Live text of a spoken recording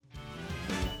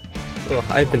Well,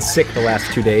 I've been sick the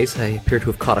last 2 days. I appear to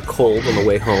have caught a cold on the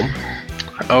way home.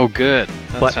 Oh, good.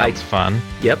 That sounds fun.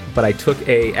 Yep, but I took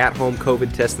a at-home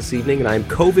COVID test this evening, and I'm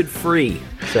COVID-free.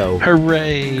 So,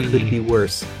 hooray! Could be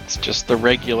worse. It's just the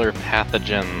regular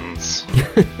pathogens.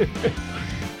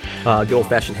 Good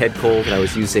old-fashioned head cold, and I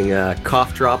was using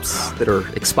cough drops that are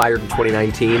expired in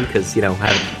 2019 because, I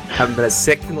haven't been as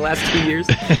sick in the last 2 years.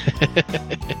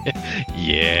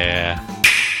 Yeah.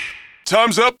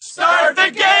 Time's up. Start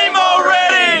the game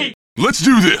already! Let's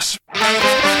do this.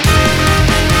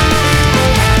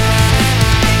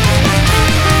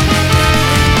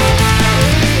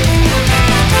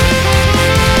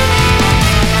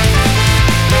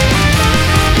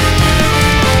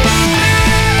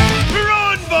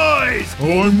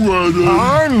 I'm ready.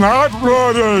 I'm not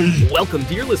ready. Welcome,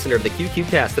 dear listener, to the QQ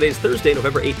Cast. Today is Thursday,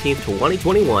 November 18th,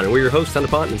 2021, and we're your hosts, Hunter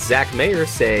Pont and Zach Mayer.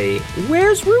 Say,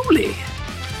 where's Ruli?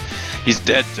 He's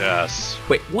dead to us.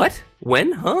 Wait, what?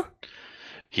 When? Huh?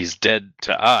 He's dead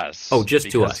to us. Oh, just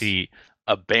to us. Because he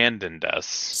abandoned us.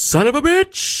 Son of a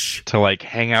bitch! To,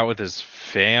 hang out with his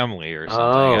family or something.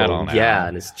 Oh, I don't know. Yeah,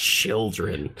 and his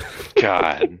children.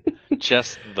 God.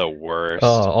 Just the worst.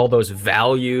 All those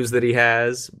values that he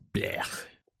has. Blech.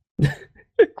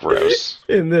 Gross.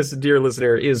 And this, dear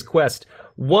listener, is Quest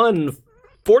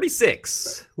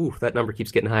 146. Ooh, that number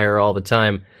keeps getting higher all the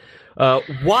time.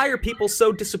 Why are people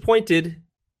so disappointed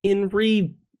in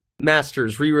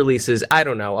remasters, re-releases? I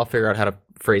don't know. I'll figure out how to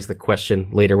phrase the question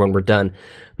later when we're done.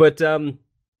 But,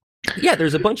 yeah,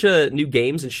 there's a bunch of new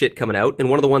games and shit coming out, and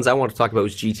one of the ones I want to talk about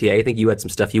was GTA. I think you had some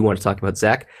stuff you want to talk about,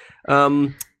 Zach.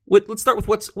 Let's start with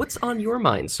what's on your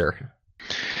mind, sir.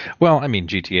 Well, I mean,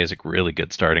 GTA is a really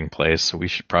good starting place, so we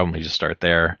should probably just start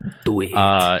there. Do it.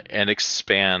 And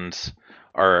expand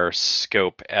our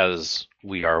scope as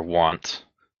we are wont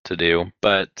to do.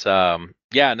 But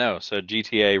yeah, no. So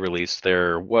GTA released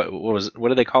their what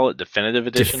do they call it? Definitive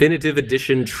Edition. Definitive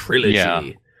Edition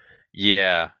Trilogy.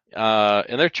 Yeah.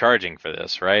 And they're charging for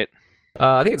this, right?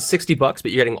 I think it's $60,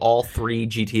 but you're getting all 3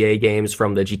 GTA games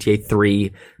from the GTA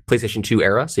 3 PlayStation 2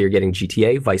 era. So you're getting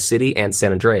GTA, Vice City, and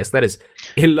San Andreas. That is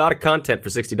a lot of content for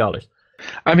 $60.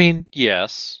 I mean,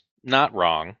 yes, not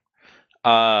wrong.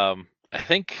 I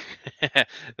think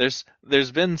there's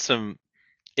been some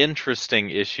interesting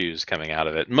issues coming out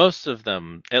of it. Most of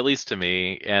them, at least to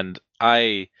me, and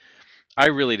I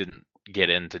really didn't get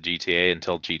into GTA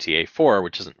until GTA 4,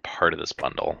 which isn't part of this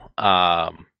bundle.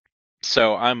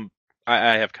 So I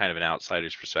have kind of an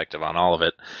outsider's perspective on all of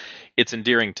it. It's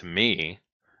endearing to me,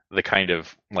 the kind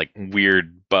of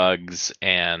weird bugs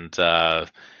and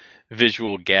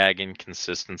visual gag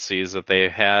inconsistencies that they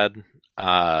had.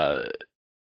 I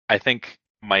think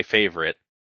my favorite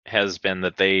has been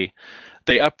that they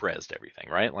up-resed everything,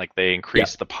 right? They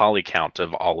increased the poly count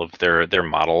of all of their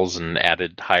models and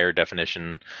added higher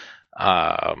definition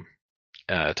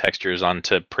textures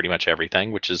onto pretty much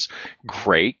everything, which is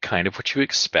great, kind of what you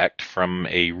expect from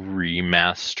a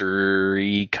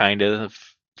remastery kind of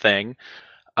thing.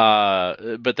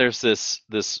 But there's this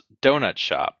donut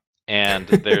shop, and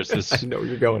there's this I know where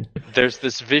you're going. There's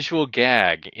this visual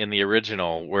gag in the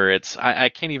original where it's I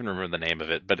can't even remember the name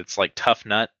of it, but it's like Tough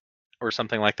Nut or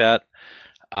something like that.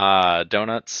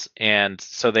 Donuts, and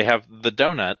so they have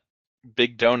the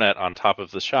big donut on top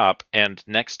of the shop, and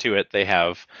next to it they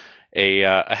have a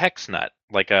hex nut,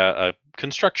 like a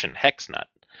construction hex nut.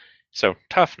 So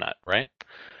Tough Nut, right?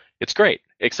 It's great,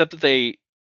 except that they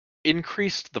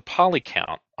increased the poly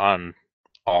count on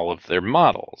all of their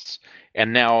models,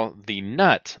 and now the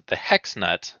hex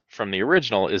nut from the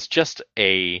original is just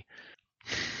a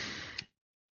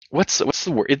what's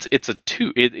the word?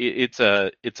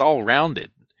 It's all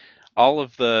rounded. All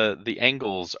of the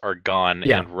angles are gone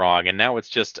and wrong, and now it's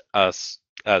just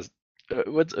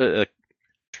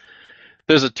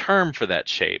there's a term for that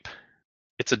shape.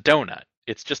 It's a donut.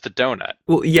 It's just a donut.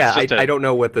 Well, yeah, I don't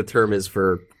know what the term is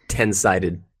for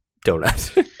 10-sided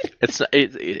donut.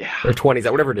 or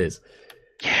 20s, whatever it is.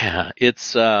 Yeah,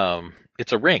 it's a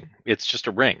ring. It's just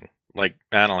a ring. I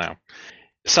don't know.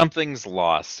 Something's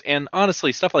lost, and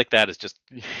honestly, stuff like that is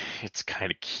it's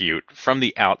kind of cute from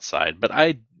the outside. But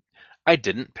I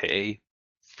didn't pay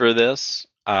for this,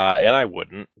 and I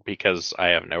wouldn't because I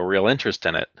have no real interest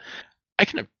in it.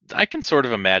 I can sort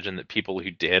of imagine that people who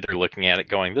did are looking at it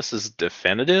going, "This is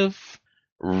definitive?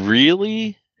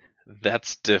 Really?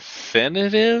 That's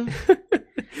definitive?"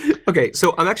 Okay,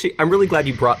 so I'm really glad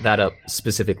you brought that up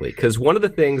specifically, because one of the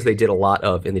things they did a lot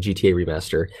of in the GTA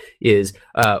remaster is,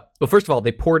 well, first of all,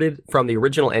 they ported from the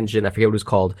original engine, I forget what it was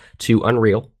called, to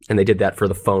Unreal, and they did that for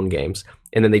the phone games.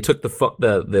 And then they took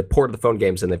the port of the phone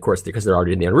games, and of course, because they're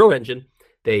already in the Unreal Engine,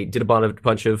 They did a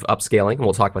bunch of upscaling, and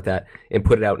we'll talk about that, and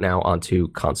put it out now onto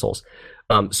consoles.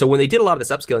 So when they did a lot of this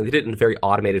upscaling, they did it in a very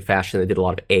automated fashion. They did a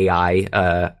lot of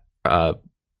AI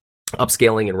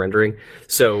upscaling and rendering.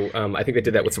 So I think they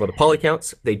did that with some of the poly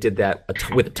counts. They did that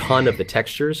with a ton of the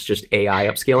textures, just AI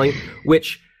upscaling,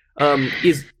 which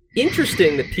is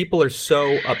interesting that people are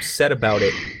so upset about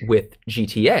it with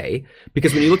GTA,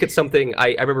 because when you look at something,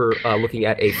 I remember looking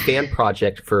at a fan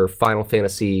project for Final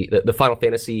Fantasy, the Final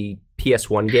Fantasy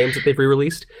PS1 games that they've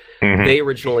re-released. Mm-hmm. They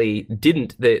originally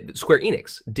Square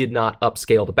Enix did not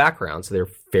upscale the background, so they're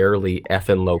fairly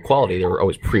effing low quality. They were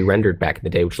always pre-rendered back in the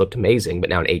day, which looked amazing, but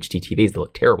now in HD TVs, they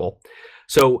look terrible.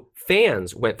 So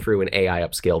fans went through and AI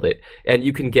upscaled it, and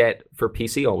you can get, for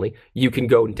PC only, you can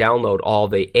go and download all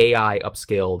the AI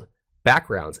upscaled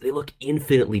backgrounds. They look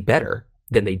infinitely better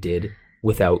than they did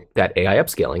without that AI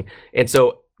upscaling. And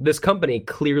so this company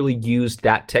clearly used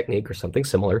that technique or something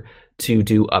similar to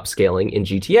do upscaling in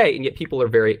GTA, and yet people are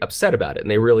very upset about it.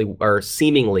 And they really are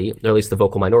seemingly, or at least the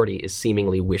vocal minority is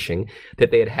seemingly wishing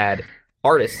that they had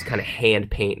artists kind of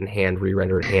hand paint and hand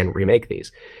re-render and hand remake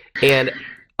these. And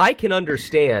I can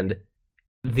understand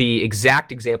the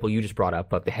exact example you just brought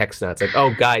up of the hex nuts. Like,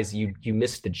 oh, guys, you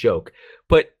missed the joke.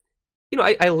 But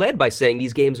I led by saying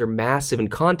these games are massive in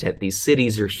content. These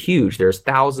cities are huge. There's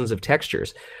thousands of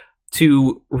textures.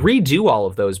 To redo all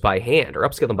of those by hand or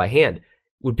upscale them by hand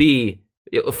would be,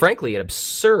 frankly, an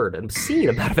obscene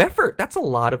amount of effort. That's a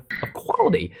lot of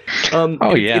quality.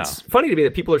 It's funny to me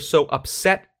that people are so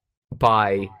upset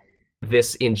by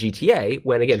this in GTA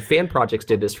when, again, fan projects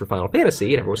did this for Final Fantasy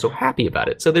and everyone was so happy about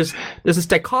it. So there's this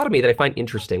dichotomy that I find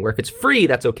interesting, where if it's free,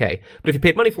 that's okay, but if you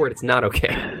paid money for it, it's not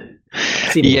okay.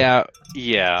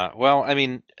 Yeah. Well, I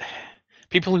mean,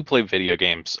 people who play video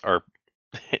games are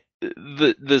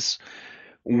this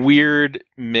weird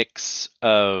mix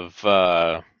of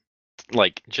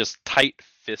like just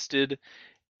tight-fisted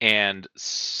and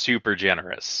super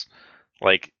generous.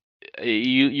 Like,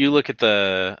 you look at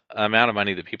the amount of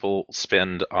money that people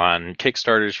spend on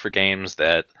Kickstarters for games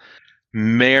that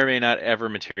may or may not ever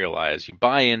materialize. You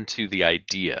buy into the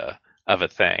idea of a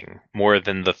thing more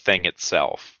than the thing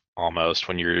itself, almost,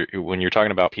 when you're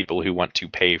talking about people who want to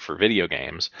pay for video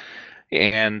games.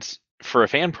 And for a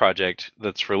fan project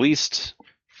that's released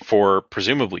for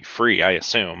presumably free, I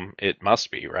assume it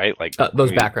must be, right? Like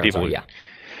those backgrounds, yeah.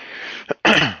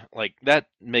 Like, that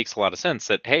makes a lot of sense,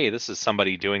 that, hey, this is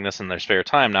somebody doing this in their spare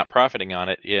time, not profiting on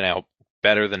it,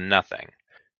 better than nothing.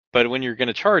 But when you're going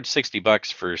to charge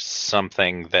 $60 for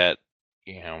something that,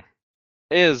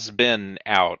 has been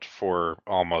out for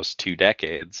almost 2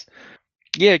 decades,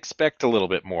 you expect a little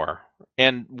bit more.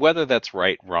 And whether that's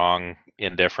right, wrong,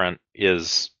 indifferent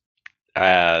is,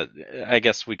 I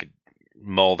guess we could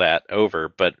mull that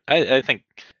over, but I think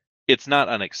it's not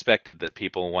unexpected that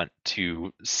people want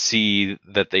to see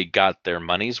that they got their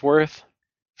money's worth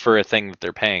for a thing that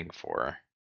they're paying for.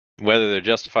 Whether they're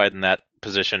justified in that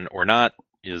position or not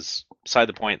is beside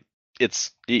the point.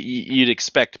 You'd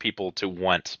expect people to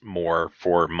want more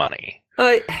for money.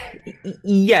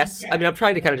 Yes. I mean, I'm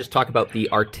trying to kind of just talk about the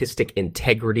artistic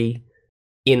integrity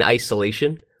in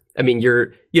isolation. I mean,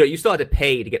 you still had to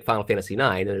pay to get Final Fantasy IX,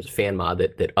 and there's a fan mod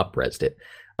that up-resed it.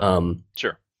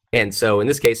 Sure. And so in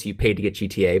this case, you paid to get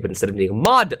GTA, but instead of needing a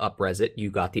mod to up-res it,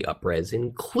 you got the up-res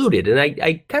included. And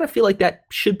I kind of feel like that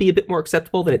should be a bit more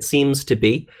acceptable than it seems to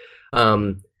be.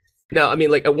 Now, I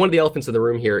mean, like, one of the elephants in the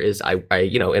room here is I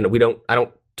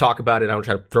don't talk about it. I don't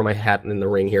try to throw my hat in the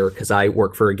ring here, because I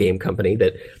work for a game company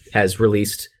that has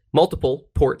released multiple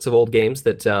ports of old games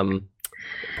that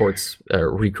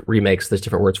remakes, there's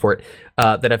different words for it,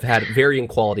 that have had varying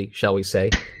quality, shall we say.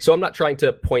 So I'm not trying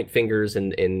to point fingers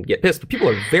and get pissed, but people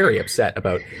are very upset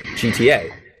about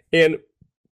GTA. And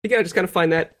again, I just kind of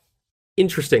find that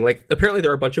interesting. Like, apparently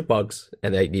there are a bunch of bugs,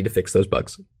 and they need to fix those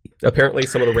bugs. Apparently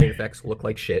some of the rain effects look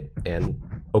like shit, and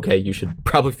okay, you should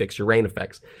probably fix your rain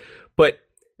effects. But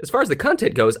as far as the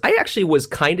content goes, I actually was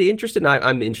kind of interested, and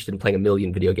I'm interested in playing a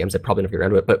million video games. I probably never get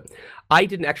around to it, but I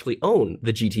didn't actually own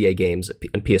the GTA games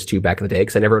on PS2 back in the day,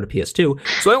 because I never owned a PS2,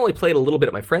 so I only played a little bit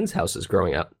at my friends' houses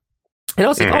growing up. And I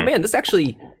was like, oh man, this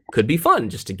actually could be fun,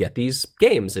 just to get these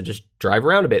games and just drive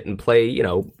around a bit and play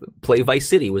Vice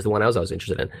City was the one I was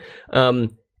interested in.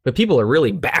 But people are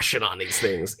really bashing on these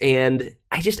things, and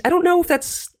I don't know if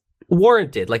that's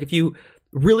warranted. Like, if you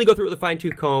really go through it with a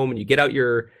fine-tooth comb and you get out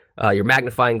your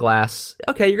magnifying glass,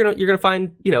 okay, you're gonna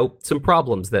find some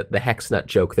problems, that the hex nut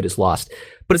joke that is lost.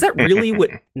 But is that really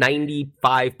what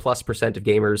 95+% of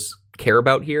gamers care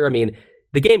about here? I mean,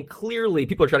 the game, clearly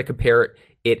people are trying to compare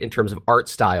it in terms of art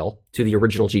style to the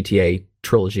original GTA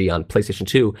trilogy on PlayStation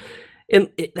 2. And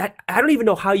that I don't even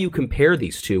know how you compare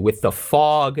these two with the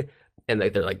fog. And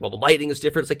they're like, well, the lighting is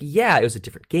different. It's like, yeah, it was a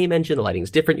different game engine. The lighting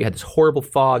is different. You had this horrible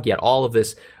fog. You had all of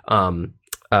this.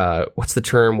 What's the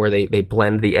term where they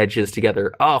blend the edges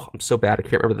together? Oh, I'm so bad. I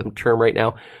can't remember the term right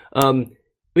now. I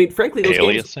mean, frankly, those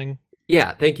aliasing. Games,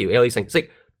 yeah, thank you, aliasing. It's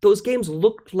like those games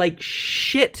looked like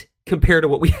shit compared to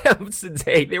what we have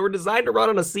today. They were designed to run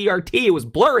on a CRT. It was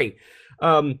blurry.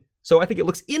 So I think it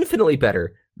looks infinitely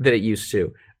better than it used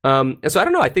to. And so I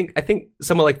don't know. I think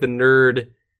someone like the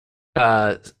nerd,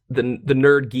 the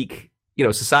nerd geek,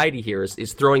 society here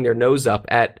is throwing their nose up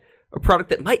at a product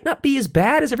that might not be as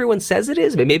bad as everyone says it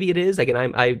is. I mean, maybe it is.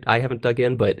 Again, I haven't dug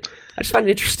in, but I just find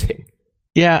it interesting.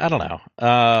 Yeah, I don't know.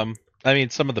 I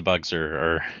mean, some of the bugs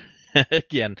are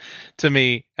again, to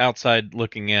me, outside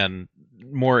looking in,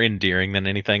 more endearing than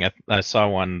anything. I saw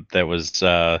one that was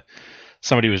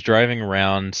somebody was driving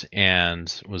around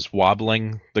and was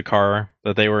wobbling the car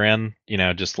that they were in,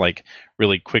 just like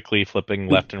really quickly flipping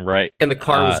left and right. And the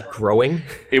car was growing?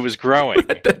 It was growing.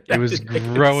 It was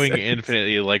growing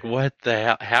infinitely. Like, what the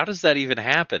hell? How does that even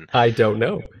happen? I don't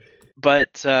know.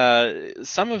 But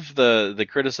some of the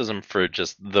criticism for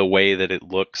just the way that it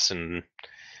looks and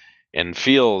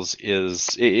feels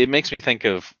is it makes me think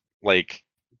of like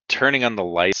turning on the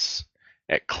lights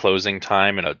at closing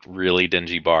time in a really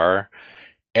dingy bar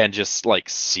and just like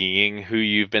seeing who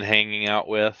you've been hanging out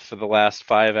with for the last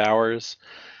 5 hours.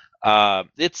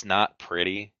 It's not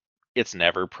pretty. It's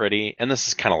never pretty. And this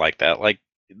is kind of like that. Like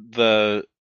the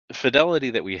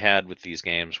fidelity that we had with these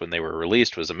games when they were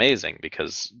released was amazing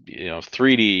because,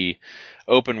 3D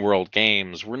open world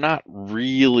games were not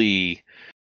really,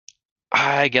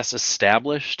 I guess,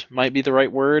 established might be the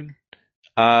right word.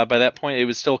 By that point, it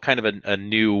was still kind of a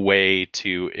new way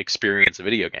to experience a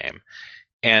video game.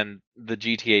 And the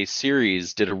GTA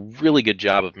series did a really good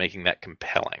job of making that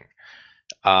compelling.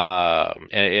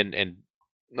 And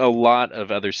a lot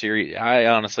of other series, I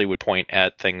honestly would point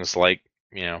at things like,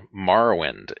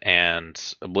 Morrowind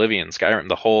and Oblivion, Skyrim,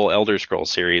 the whole Elder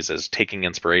Scrolls series as taking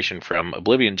inspiration from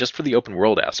Oblivion just for the open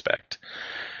world aspect.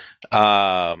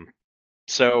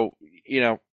 So,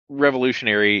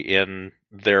 revolutionary in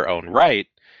their own right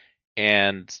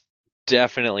and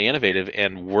definitely innovative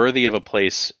and worthy of a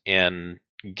place in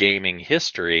gaming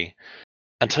history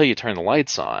until you turn the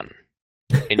lights on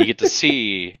and you get to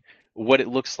see what it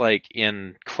looks like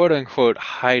in quote unquote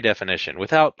high definition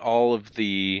without all of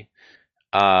the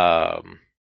without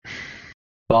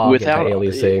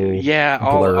aliasing,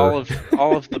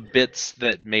 all of the bits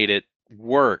that made it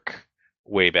work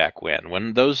way back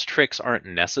when those tricks aren't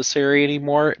necessary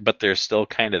anymore, but they're still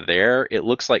kind of there. It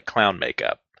looks like clown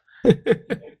makeup.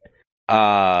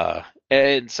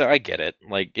 And so I get it.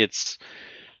 Like it's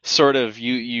sort of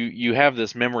you have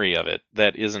this memory of it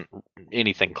that isn't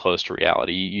anything close to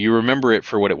reality. You remember it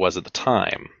for what it was at the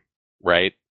time,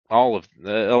 right? A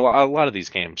lot of these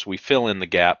games, we fill in the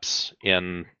gaps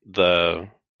in the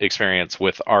experience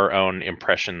with our own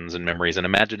impressions and memories and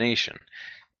imagination.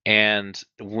 And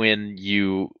when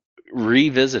you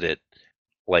revisit it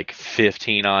like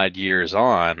 15 odd years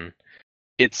on,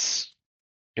 it's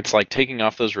like taking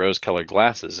off those rose-colored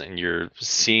glasses and you're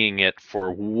seeing it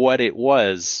for what it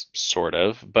was, sort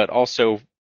of, but also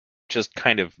just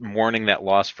kind of mourning that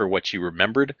loss for what you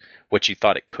remembered, what you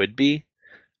thought it could be,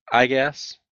 I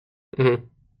guess. Mm-hmm.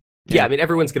 Yeah, I mean,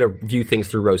 everyone's going to view things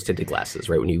through rose-tinted glasses,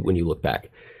 right, when you look back.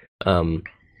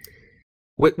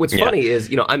 What's funny is,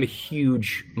 I'm a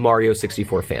huge Mario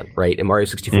 64 fan, right? And Mario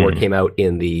 64 came out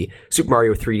in the Super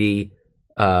Mario 3D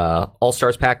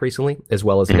All-Stars pack recently, as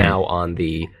well as now on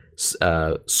the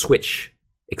Switch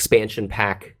expansion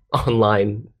pack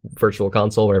online virtual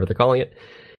console, whatever they're calling it.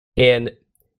 And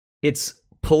it's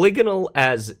polygonal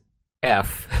as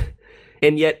F,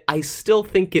 and yet I still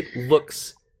think it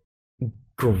looks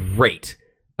great.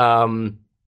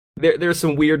 There's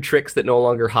some weird tricks that no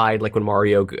longer hide, like when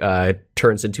Mario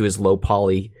turns into his low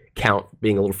poly count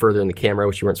being a little further in the camera,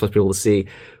 which you weren't supposed to be able to see.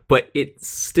 But it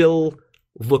still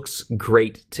looks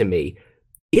great to me.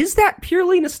 Is that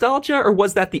purely nostalgia, or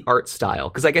was that the art style?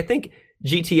 Because I think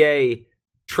GTA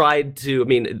tried to,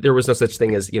 there was no such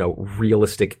thing as,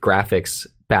 realistic graphics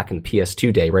back in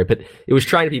PS2 day, right? But it was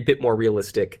trying to be a bit more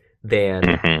realistic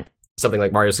than something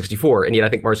like Mario 64. And yet I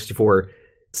think Mario 64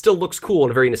 still looks cool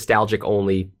in a very nostalgic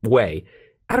only way.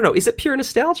 I don't know. Is it pure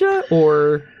nostalgia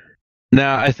or?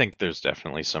 No, I think there's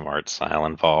definitely some art style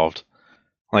involved.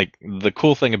 Like the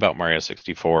cool thing about Mario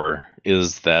 64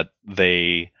 is that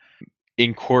they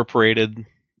incorporated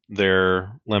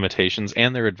their limitations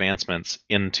and their advancements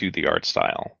into the art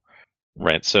style,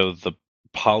 right? So the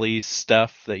poly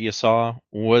stuff that you saw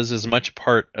was as much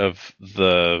part of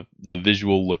the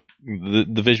visual look,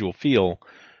 the visual feel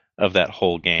of that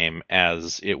whole game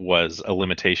as it was a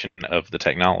limitation of the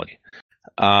technology.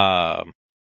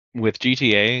 With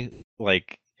GTA,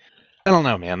 like, I don't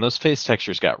know, man, those face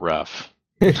textures got rough.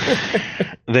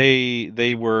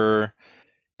 They were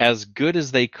as good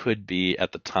as they could be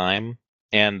at the time,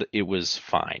 and it was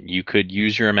fine. You could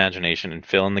use your imagination and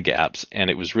fill in the gaps, and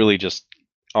it was really just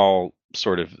all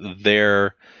sort of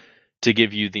there to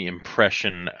give you the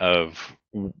impression of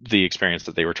the experience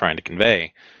that they were trying to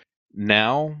convey.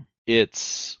 Now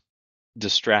it's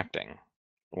distracting.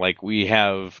 Like, we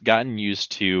have gotten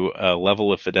used to a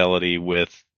level of fidelity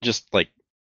with just like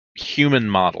human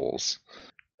models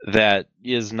that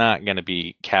is not going to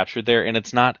be captured there, and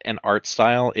it's not an art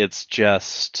style, it's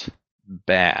just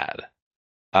bad.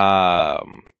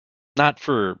 Not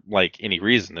for like any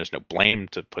reason, there's no blame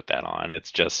to put that on,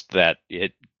 it's just that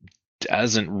it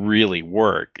doesn't really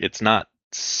work. It's not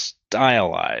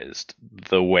stylized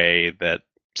the way that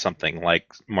something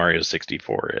like Mario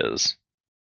 64 is.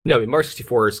 No, I mean, Mario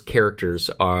 64's characters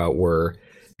were,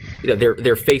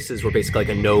 their faces were basically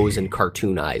like a nose and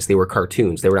cartoon eyes. They were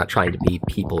cartoons. They were not trying to be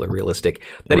people or realistic.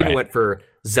 That even went for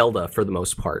Zelda for the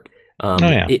most part.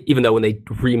 Even though when they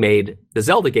remade the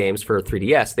Zelda games for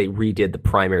 3DS, they redid the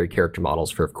primary character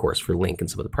models for Link and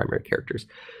some of the primary characters.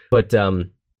 But I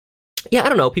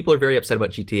don't know. People are very upset about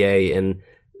GTA and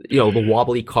the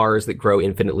wobbly cars that grow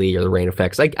infinitely or the rain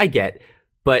effects. I get.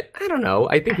 But I don't know.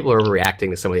 I think people are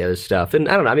overreacting to some of the other stuff, and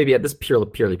I don't know. Maybe this is purely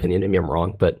opinion. Maybe I'm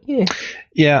wrong, but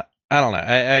yeah, I don't know.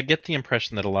 I get the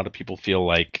impression that a lot of people feel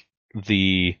like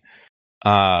the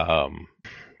trying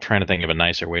to think of a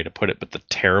nicer way to put it, but the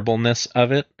terribleness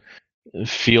of it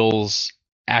feels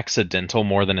accidental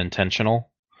more than intentional.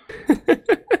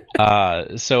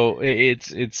 So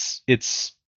it's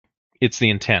the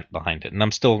intent behind it, and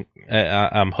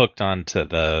I'm hooked onto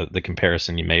the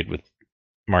comparison you made with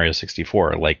Mario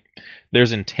 64. Like,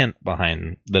 there's intent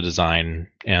behind the design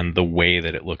and the way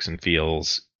that it looks and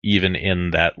feels, even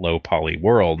in that low poly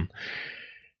world,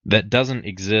 that doesn't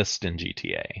exist in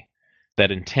GTA.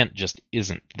 That intent just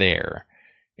isn't there.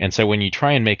 And so when you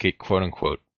try and make it quote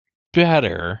unquote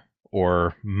better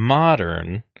or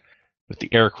modern, with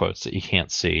the air quotes that you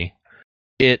can't see,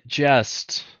 it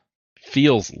just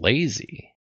feels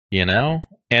lazy,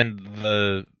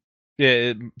 And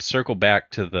circle back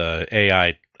to the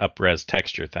AI up-res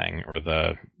texture thing, or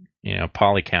the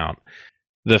poly count.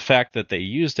 The fact that they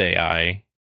used AI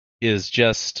is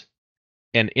just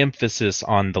an emphasis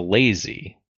on the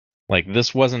lazy. Like,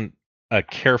 this wasn't a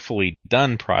carefully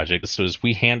done project. This was,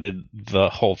 we handed the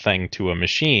whole thing to a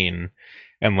machine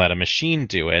and let a machine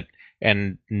do it,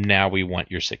 and now we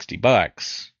want your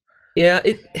 $60. Yeah,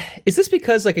 is this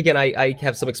because, like, again, I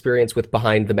have some experience with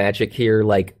behind the magic here.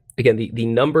 Like, again, the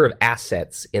number of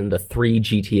assets in the 3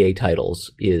 GTA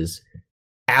titles is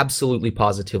absolutely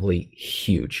positively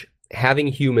huge. Having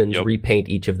humans repaint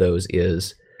each of those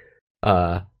is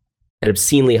an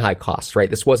obscenely high cost, right?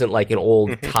 This wasn't like an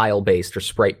old tile-based or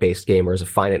sprite-based game where there's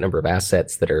a finite number of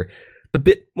assets that are a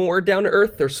bit more down to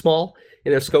earth. They're small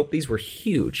in their scope. These were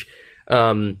huge.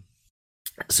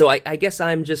 So I guess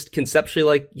I'm just conceptually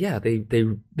like, yeah,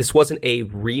 this wasn't a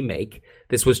remake.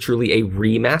 This was truly a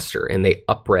remaster, and they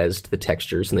up-resed the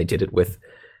textures, and they did it with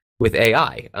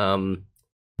AI.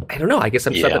 I don't know. I guess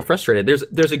I'm just a bit frustrated.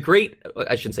 There's a great,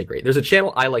 I shouldn't say great. There's a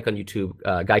channel I like on YouTube,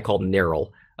 a guy called Nerrel,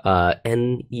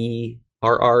 Nerrel,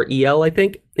 I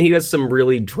think. And he does some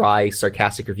really dry,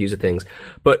 sarcastic reviews of things.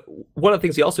 But one of the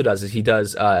things he also does is he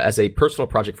does, as a personal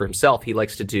project for himself, he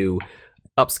likes to do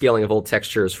upscaling of old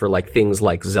textures for like things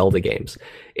like Zelda games.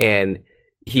 And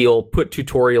he'll put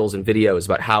tutorials and videos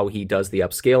about how he does the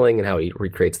upscaling and how he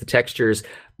recreates the textures.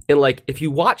 And like, if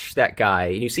you watch that guy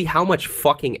and you see how much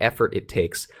fucking effort it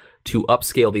takes to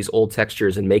upscale these old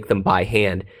textures and make them by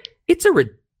hand, it's a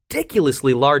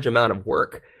ridiculously large amount of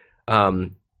work.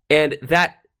 And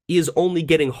that is only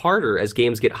getting harder as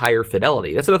games get higher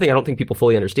fidelity. That's another thing I don't think people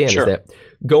fully understand, is that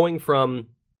going from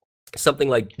something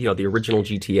like, the original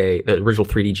GTA, the original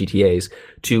 3D GTAs,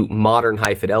 to modern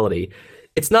high fidelity,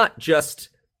 it's not just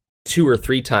 2 or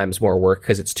 3 times more work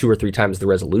because it's 2 or 3 times the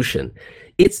resolution.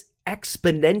 It's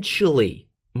exponentially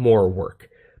more work.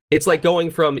 It's like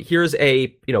going from here's a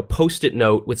post-it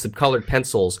note with some colored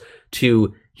pencils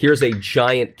to here's a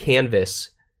giant canvas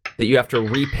that you have to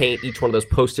repaint each one of those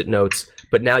post-it notes,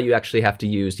 but now you actually have to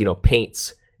use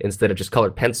paints instead of just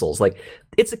colored pencils. Like,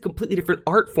 it's a completely different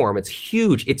art form. It's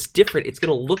huge. It's different. It's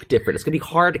going to look different. It's going to be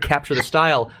hard to capture the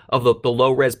style of the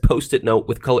low-res post-it note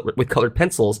with colored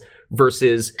pencils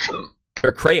versus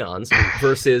or crayons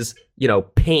versus,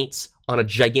 paints on a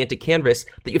gigantic canvas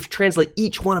that you have to translate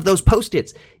each one of those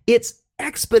Post-its. It's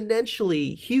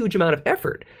exponentially huge amount of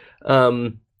effort.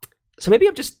 So maybe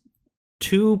I'm just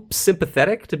too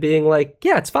sympathetic to being like,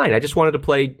 yeah, it's fine. I just wanted to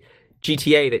play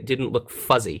GTA that didn't look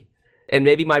fuzzy. And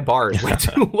maybe my bar is way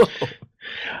too low.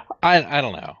 I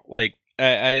don't know. Like,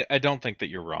 I don't think that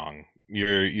you're wrong.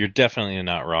 You're definitely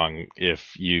not wrong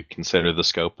if you consider the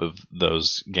scope of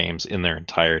those games in their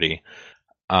entirety.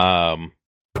 I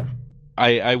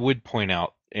would point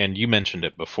out, and you mentioned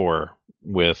it before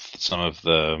with some of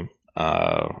the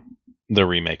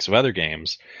remakes of other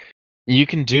games, you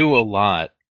can do a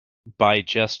lot by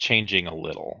just changing a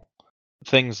little.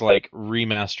 Things like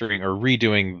remastering or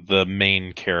redoing the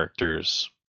main characters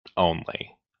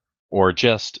only, or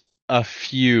just a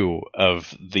few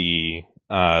of the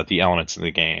elements in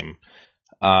the game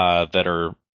that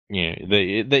are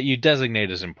that you designate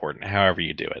as important, however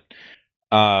you do it.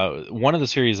 One of the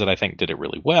series that I think did it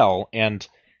really well and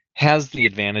has the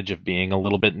advantage of being a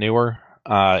little bit newer,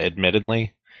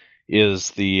 admittedly, is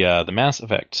the Mass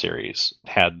Effect series.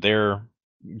 Had their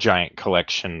giant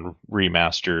collection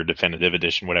remaster, definitive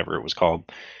edition, whatever it was called,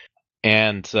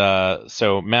 and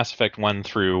so Mass Effect 1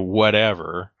 through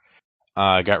whatever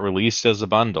got released as a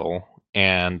bundle,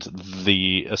 and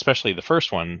especially the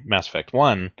first one, Mass Effect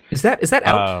 1. Is that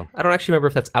out? I don't actually remember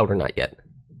if that's out or not yet.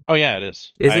 Oh yeah, it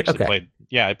is. Is I it? actually Okay.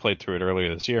 I played through it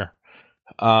earlier this year.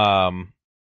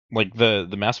 Like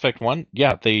the Mass Effect 1,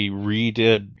 yeah, they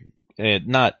redid it,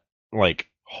 not like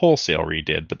wholesale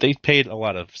redid, but they paid a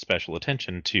lot of special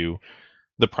attention to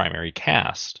the primary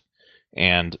cast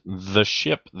and the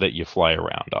ship that you fly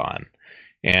around on.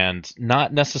 And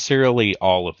not necessarily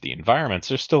all of the environments.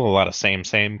 There's still a lot of same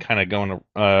kind of going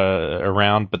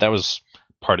around, but that was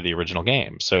part of the original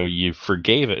game. So you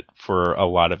forgave it for a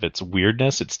lot of its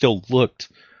weirdness. It still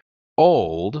looked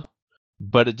old,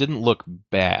 but it didn't look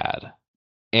bad.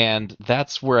 And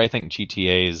that's where I think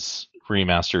GTA's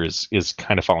remaster is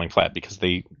kind of falling flat, because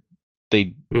they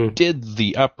did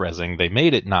the up-resing. They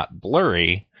made it not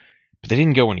blurry, but they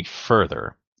didn't go any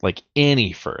further. Like,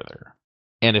 any further.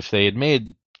 And if they had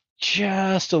made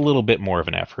just a little bit more of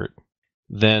an effort,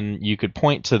 then you could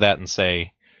point to that and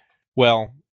say,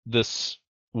 well, this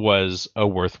was a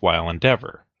worthwhile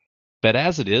endeavor. But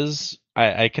as it is,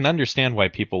 I can understand why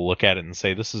people look at it and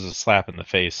say this is a slap in the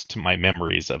face to my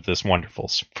memories of this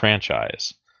wonderful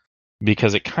franchise,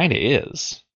 because it kind of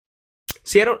is.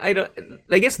 See,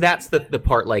 I guess that's the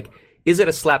part. Like, is it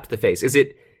a slap to the face?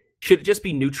 Should it just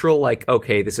be neutral? Like,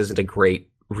 okay, this isn't a great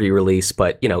re-release,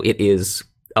 but it is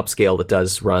upscaled. It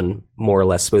does run more or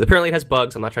less smooth. Apparently, it has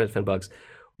bugs. I'm not trying to defend bugs,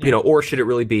 or should it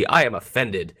really be? I am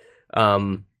offended.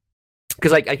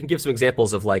 Because I can give some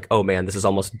examples of like, oh man, this is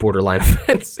almost borderline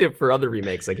offensive for other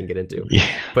remakes I can get into. Yeah.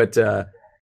 But I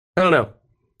don't know.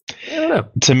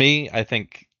 To me, I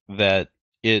think that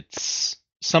it's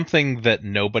something that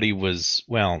nobody was.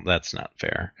 Well, that's not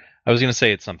fair. I was going to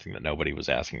say it's something that nobody was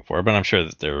asking for, but I'm sure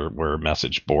that there were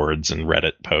message boards and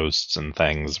Reddit posts and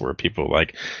things where people were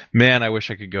like, man, I wish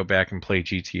I could go back and play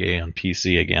GTA on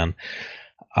PC again.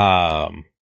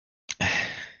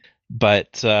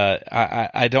 But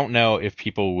I don't know if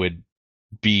people would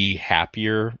be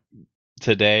happier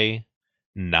today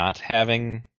not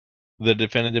having the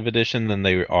definitive edition than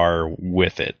they are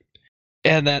with it.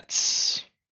 And that's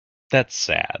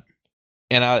sad.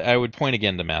 And I would point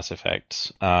again to Mass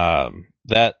Effect.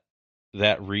 That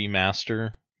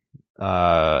remaster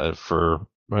for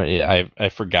I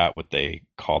forgot what they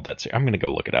called that. I'm going to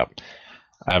go look it up.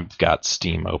 I've got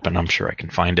Steam open. I'm sure I can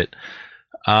find it.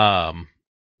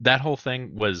 That whole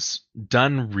thing was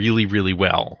done really, really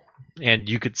well, and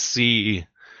you could see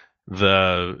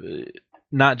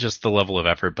not just the level of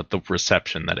effort, but the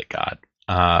reception that it got.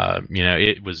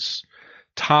 It was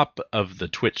top of the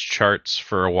Twitch charts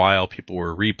for a while. People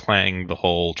were replaying the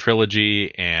whole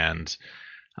trilogy and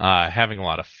having a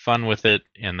lot of fun with it,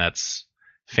 and that's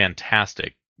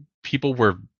fantastic. People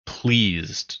were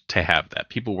pleased to have that.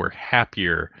 People were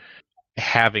happier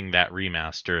having that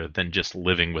remaster than just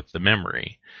living with the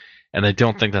memory. And I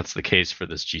don't think that's the case for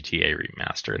this GTA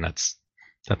remaster, and that's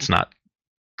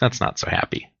not so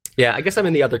happy. Yeah, I guess I'm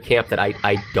in the other camp that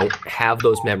I don't have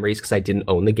those memories because I didn't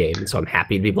own the game, and so I'm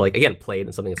happy to be like, again, played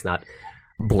in something that's not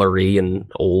blurry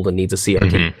and old and needs a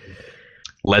CRT. Mm-hmm.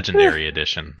 Legendary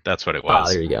edition. That's what it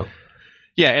was. There you go.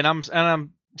 Yeah, and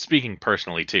I'm speaking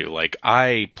personally too. Like,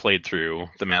 I played through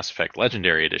the Mass Effect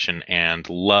Legendary Edition and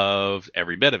loved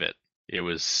every bit of it. It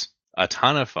was a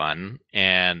ton of fun,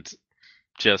 and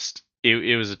just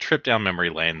it was a trip down memory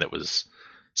lane that was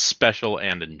special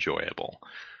and enjoyable.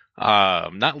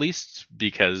 Not least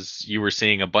because you were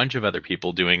seeing a bunch of other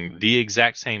people doing the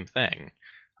exact same thing,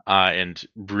 and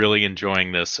really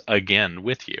enjoying this again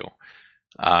with you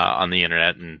on the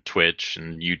internet and Twitch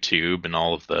and YouTube and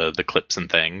all of the clips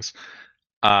and things.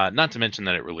 Not to mention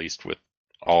that it released with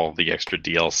all the extra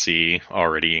DLC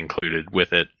already included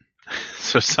with it.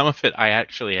 So some of it I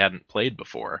actually hadn't played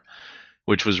before,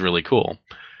 which was really cool.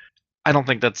 I don't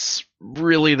think that's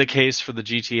really the case for the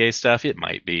GTA stuff. It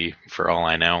might be, for all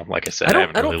I know. Like I said, I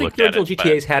haven't really looked at it. I don't think the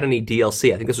original GTA's had any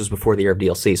DLC. I think this was before the era of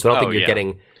DLC, so I don't think you're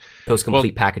getting those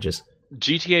complete packages.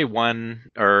 GTA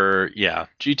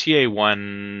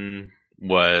 1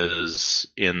 was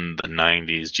in the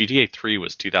 90s. GTA 3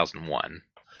 was 2001.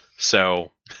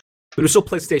 So... But it was still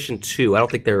PlayStation 2. I don't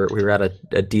think we were at a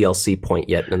DLC point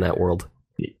yet in that world.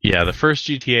 Yeah, the first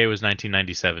GTA was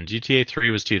 1997. GTA 3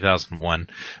 was 2001.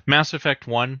 Mass Effect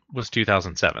 1 was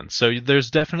 2007. So there's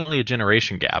definitely a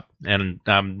generation gap, and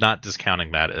I'm not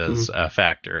discounting that as a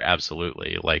factor.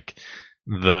 Absolutely. Like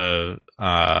the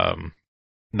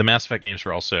Mass Effect games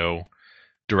were also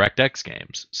DirectX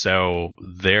games, so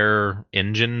their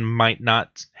engine might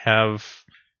not have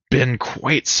been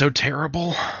quite so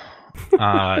terrible.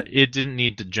 It didn't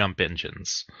need to jump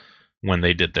engines when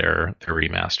they did their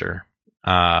remaster.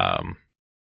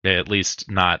 At least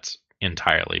not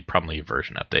entirely, probably a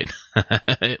version update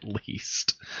at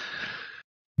least.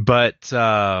 But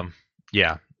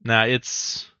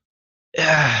it's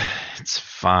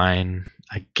fine,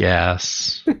 I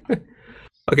guess.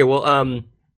 Okay, well,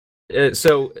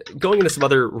 so going into some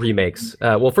other remakes.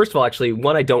 Well, first of all, actually,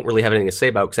 one I don't really have anything to say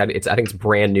about because I think it's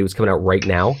brand new. It's coming out right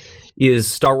now. Is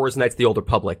Star Wars Knights of the Old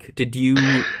Republic. Did you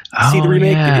see the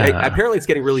remake? Yeah. Apparently it's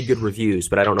getting really good reviews,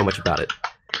 but I don't know much about it.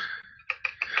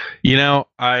 You know,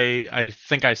 I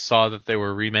think I saw that they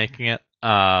were remaking it.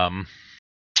 I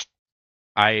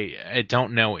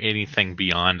don't know anything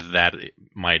beyond that it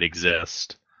might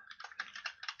exist.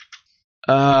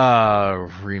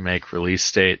 Remake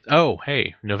release date. Oh,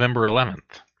 hey, November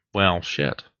 11th. Well,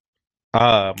 shit.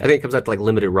 I think it comes out to like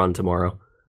limited run tomorrow.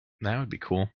 That would be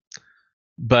cool.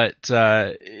 But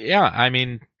yeah, I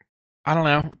mean, I don't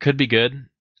know. Could be good.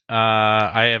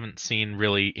 I haven't seen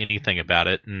really anything about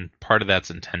it, and part of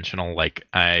that's intentional. Like,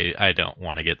 I don't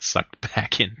want to get sucked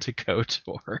back into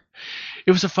KoToR.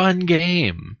 It was a fun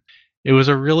game. It was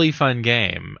a really fun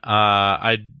game.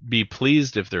 I'd be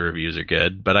pleased if the reviews are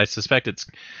good, but I suspect it's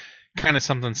kind of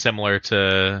something similar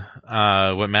to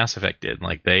what Mass Effect did.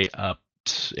 Like, they upped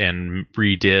and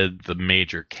redid the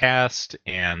major cast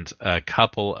and a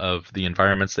couple of the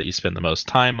environments that you spend the most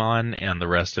time on, and the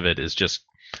rest of it is just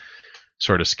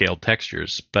sort of scaled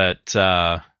textures. But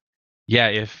yeah,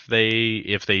 if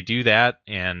they do that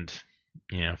and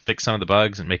fix some of the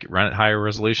bugs and make it run at higher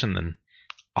resolution, then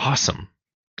awesome.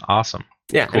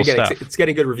 Yeah, cool and again, stuff. it's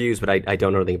getting good reviews, but I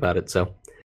don't know anything about it. So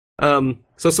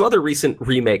some other recent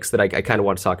remakes that I kind of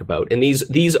want to talk about, and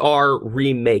these are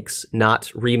remakes,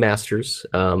 not remasters,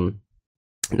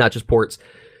 not just ports.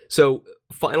 So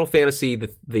Final Fantasy,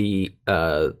 the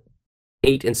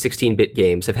 8 and 16-bit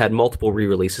games have had multiple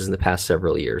re-releases in the past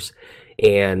several years,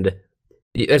 and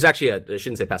there's actually I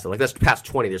shouldn't say past, like that's past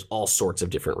 20. There's all sorts of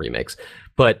different remakes,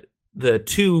 but the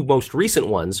two most recent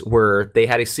ones were they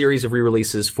had a series of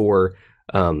re-releases for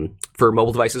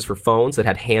mobile devices, for phones that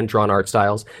had hand-drawn art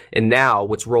styles, and now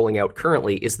what's rolling out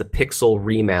currently is the pixel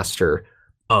remaster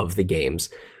of the games,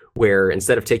 where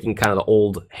instead of taking kind of the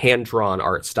old hand-drawn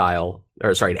art style,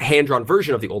 hand-drawn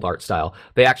version of the old art style,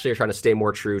 they actually are trying to stay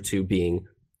more true to being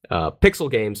pixel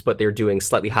games, but they're doing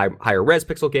slightly higher res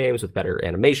pixel games with better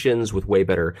animations, with way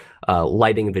better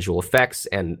lighting and visual effects,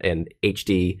 and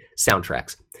HD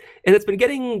soundtracks. And it's been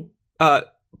getting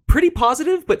pretty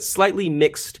positive, but slightly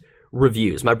mixed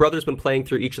reviews. My brother's been playing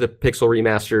through each of the pixel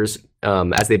remasters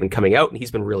as they've been coming out, and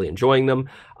he's been really enjoying them.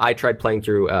 I tried playing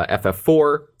through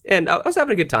FF4, and I was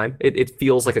having a good time. It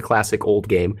feels like a classic old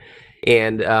game.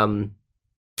 And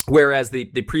whereas the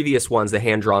previous ones, the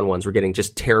hand-drawn ones, were getting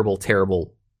just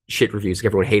terrible shit reviews.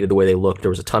 Everyone hated the way they looked. There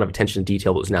was a ton of attention to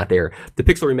detail that was not there. The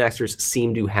pixel remasters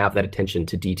seem to have that attention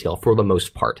to detail for the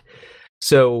most part.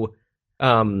 So,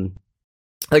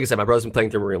 like I said, my brother's been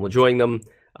playing through them and enjoying them.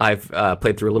 I've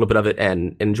played through a little bit of it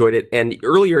and enjoyed it. And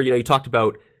earlier, you talked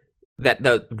about that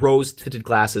the rose-tinted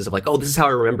glasses of like, oh, this is how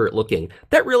I remember it looking.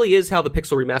 That really is how the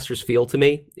pixel remasters feel to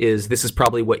me. This is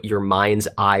probably what your mind's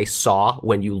eye saw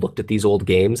when you looked at these old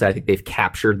games. I think they've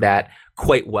captured that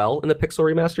quite well in the pixel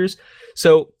remasters.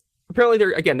 So apparently,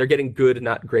 they're getting good,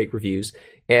 not great reviews,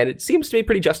 and it seems to be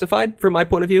pretty justified from my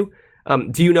point of view.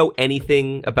 Do you know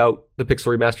anything about the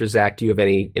pixel remasters, Zach? Do you have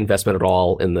any investment at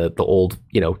all in the old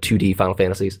 2D Final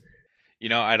Fantasies?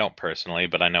 I don't personally,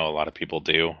 but I know a lot of people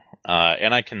do.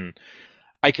 And I can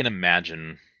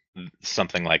imagine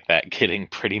something like that getting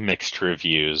pretty mixed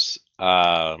reviews.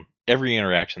 Every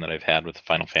interaction that I've had with the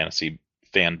Final Fantasy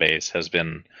fan base has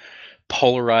been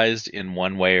polarized in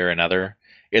one way or another.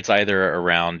 It's either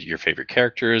around your favorite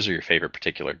characters or your favorite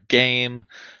particular game,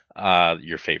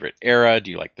 your favorite era.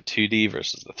 Do you like the 2D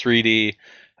versus the 3D?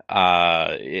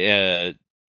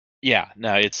 Yeah,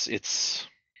 no, it's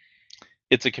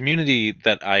a community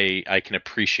that I can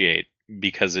appreciate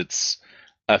because it's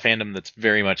a fandom that's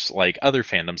very much like other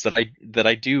fandoms that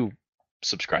I do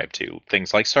subscribe to.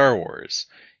 Things like Star Wars,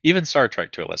 even Star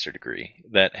Trek to a lesser degree,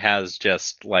 that has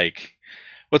just like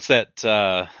what's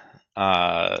that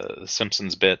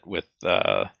Simpsons bit with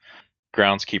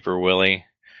groundskeeper Willie?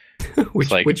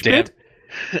 It's like which damn,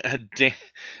 bit?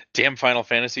 damn Final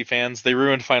Fantasy fans, they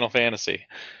ruined Final Fantasy.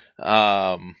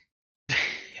 Um,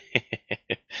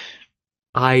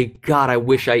 I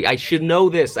wish I should know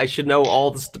this. I should know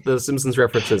all the Simpsons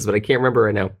references, but I can't remember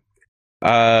right now.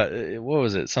 what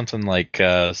was it? Something like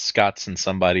Scots and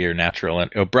somebody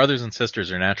are brothers and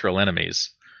sisters are natural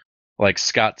enemies, like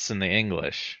Scots in the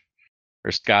English,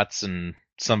 or Scots and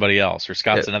somebody else, or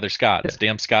Scots and other Scots.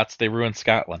 Damn Scots, they ruined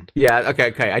Scotland. Yeah,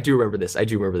 okay. I do remember this.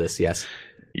 Yes.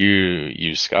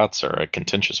 You Scots are a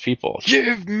contentious people.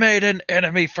 You've made an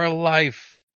enemy for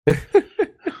life.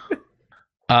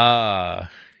 Yeah.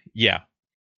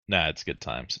 Nah, it's good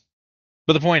times.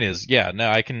 But the point is, yeah, no,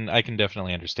 I can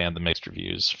definitely understand the mixed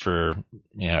reviews for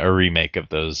a remake of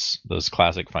those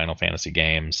classic Final Fantasy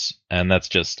games, and that's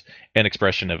just an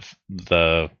expression of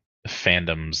the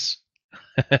fandom's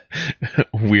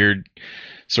weird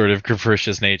sort of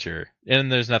capricious nature.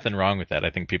 And there's nothing wrong with that. I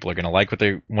think people are going to like what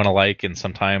they want to like, and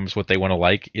sometimes what they want to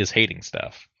like is hating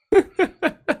stuff.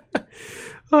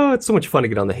 Oh, it's so much fun to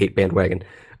get on the hate bandwagon.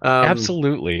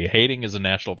 Absolutely. Hating is a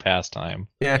national pastime.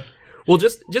 Yeah. Well,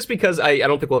 just because I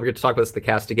don't think we'll ever get to talk about this in the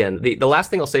cast again. The last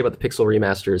thing I'll say about the Pixel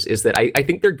remasters is that I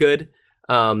think they're good.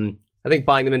 I think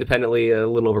buying them independently a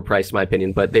little overpriced in my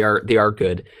opinion, but they are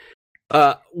good.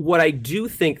 What I do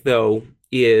think though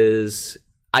is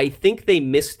I think they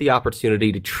missed the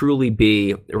opportunity to truly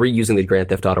be, reusing the Grand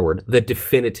Theft Auto word, the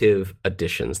definitive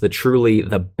editions,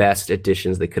 the best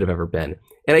editions they could have ever been.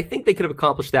 And I think they could have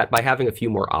accomplished that by having a few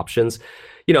more options.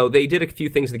 They did a few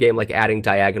things in the game like adding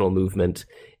diagonal movement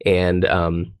and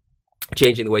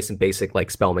changing the way some basic like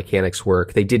spell mechanics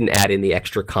work. They didn't add in the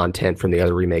extra content from the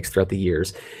other remakes throughout the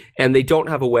years. And they don't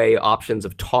have options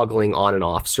of toggling on and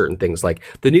off certain things. Like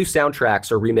the new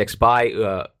soundtracks are remixed by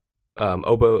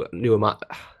Nobu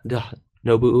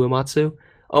Uematsu.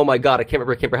 Oh my god, I can't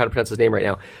remember how to pronounce his name right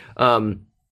now.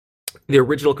 The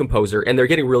original composer, and they're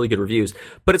getting really good reviews.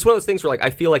 But it's one of those things where like I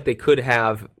feel like they could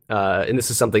have, and this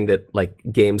is something that like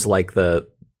games like the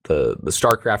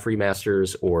StarCraft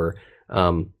remasters or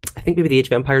I think maybe the Age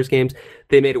of Empires games,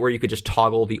 they made it where you could just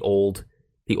toggle the old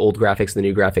graphics and the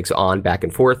new graphics on back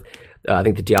and forth. I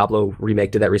think the Diablo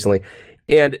remake did that recently,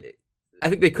 and I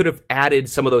think they could have added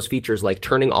some of those features like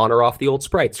turning on or off the old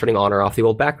sprites, turning on or off the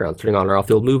old backgrounds, turning on or off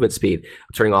the old movement speed,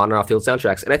 turning on or off the old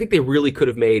soundtracks. And I think they really could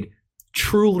have made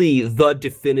truly the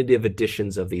definitive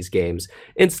editions of these games.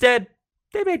 Instead,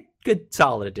 they made good,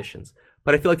 solid editions.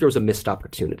 But I feel like there was a missed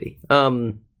opportunity. I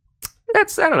don't know.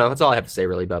 That's all I have to say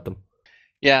really about them.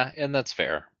 Yeah, and that's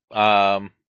fair. Yeah,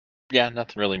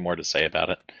 nothing really more to say about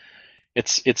it.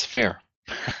 It's fair.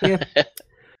 Yeah.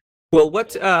 Well,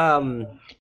 what?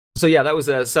 So yeah, that was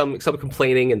some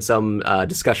complaining and some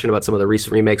discussion about some of the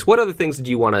recent remakes. What other things did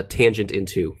you want to tangent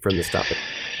into from this topic?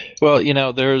 Well,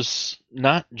 there's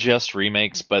not just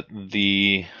remakes, but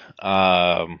the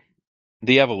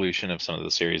evolution of some of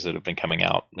the series that have been coming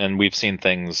out, and we've seen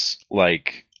things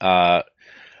like I'm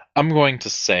going to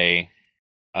say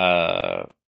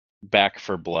Back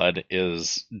for Blood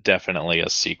is definitely a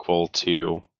sequel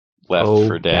to Left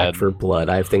 4 Dead. Back for Blood.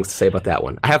 I have things to say about that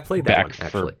one. I have played that one,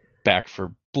 actually. Back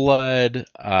for Blood,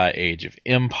 Age of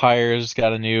Empires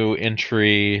got a new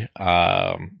entry,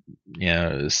 COD,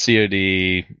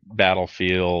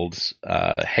 Battlefield,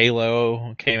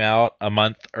 Halo came out a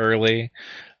month early.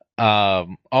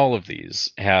 All of these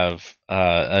have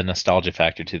a nostalgia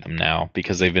factor to them now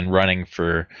because they've been running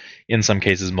for, in some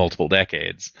cases, multiple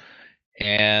decades.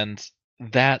 And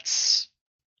that's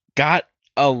got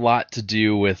a lot to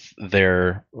do with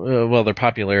their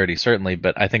popularity, certainly,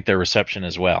 but I think their reception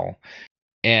as well.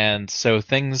 And so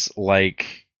things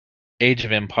like Age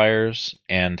of Empires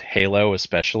and Halo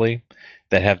especially,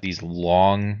 that have these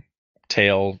long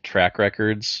tail track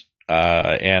records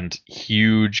and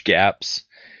huge gaps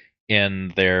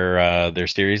in their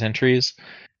series entries,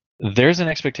 there's an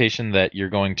expectation that you're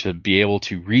going to be able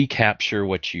to recapture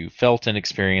what you felt and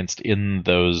experienced in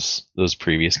those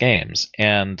previous games.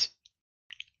 And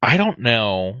I don't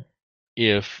know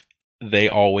if they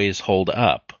always hold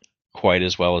up quite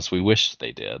as well as we wish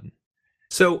they did.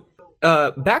 So,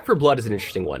 Back for Blood is an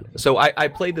interesting one. So I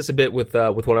played this a bit with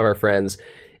one of our friends,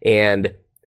 and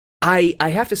I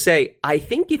have to say, I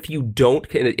think if you don't,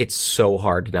 it's so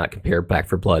hard to not compare Back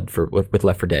for Blood with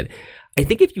Left 4 Dead. I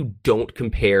think if you don't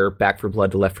compare Back for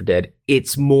Blood to Left 4 Dead,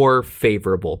 it's more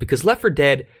favorable because Left 4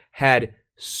 Dead had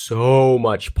so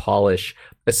much polish,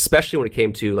 especially when it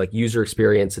came to like user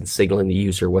experience and signaling the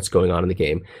user what's going on in the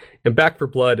game. And Back for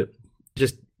Blood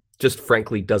just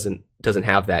frankly doesn't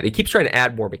have that. It keeps trying to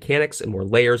add more mechanics and more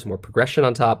layers, more progression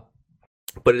on top,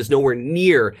 but it is nowhere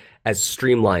near as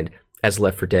streamlined as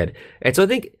Left 4 Dead. And so I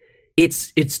think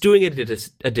it's doing it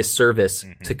a disservice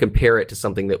to compare it to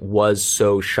something that was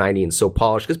so shiny and so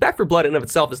polished. Because Back 4 Blood in and of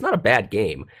itself is not a bad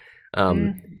game.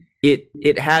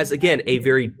 It has, again, a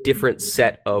very different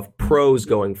set of pros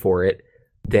going for it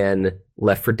than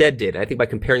Left 4 Dead did. And I think by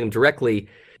comparing them directly,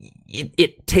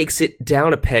 it takes it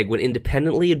down a peg when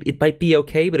independently it might be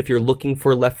okay. But if you're looking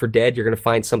for Left 4 Dead, you're going to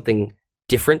find something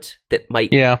different that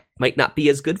might not be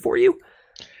as good for you.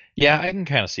 Yeah, I can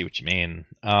kind of see what you mean.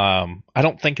 I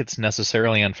don't think it's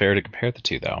necessarily unfair to compare the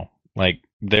two, though. Like,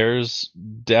 there's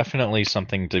definitely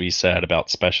something to be said about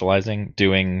specializing,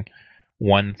 doing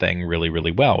one thing really,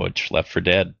 really well, which Left 4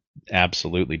 Dead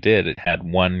absolutely did. It had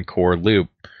one core loop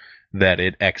that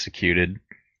it executed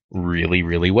really,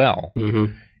 really well.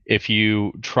 Mm-hmm. If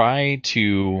you try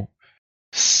to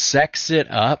sex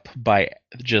it up by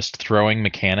just throwing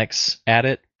mechanics at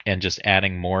it, and just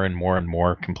adding more and more and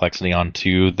more complexity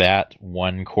onto that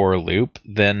one core loop,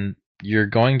 then you're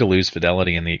going to lose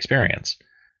fidelity in the experience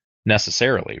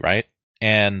necessarily, right?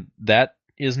 And that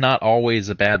is not always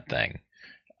a bad thing.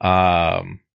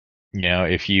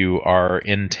 If you are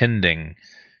intending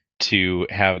to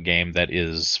have a game that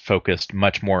is focused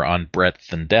much more on breadth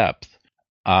than depth,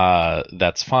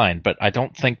 that's fine. But I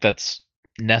don't think that's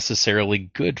necessarily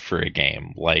good for a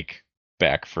game like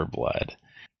Back 4 Blood.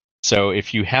 So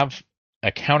if you have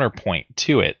a counterpoint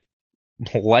to it,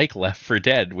 like Left 4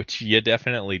 Dead, which you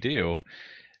definitely do,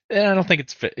 then I don't think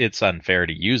it's unfair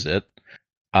to use it.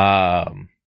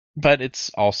 But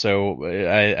it's also,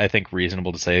 I think,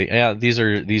 reasonable to say, yeah, these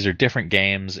are different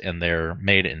games and they're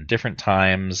made in different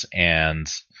times,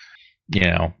 and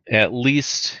at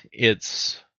least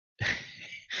it's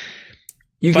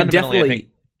You can definitely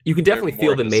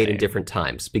feel them made same. in different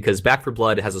times because Back 4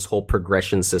 Blood has this whole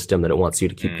progression system that it wants you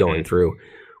to keep going through,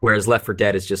 whereas Left 4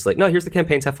 Dead is just like, no, here's the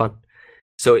campaigns, have fun.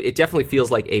 So it definitely feels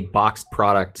like a boxed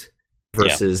product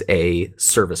versus a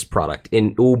service product.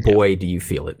 And oh boy, do you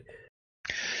feel it.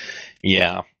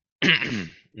 Yeah.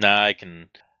 Nah, I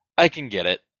can get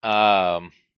it.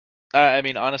 I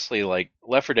mean, honestly, like,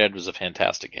 Left 4 Dead was a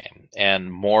fantastic game,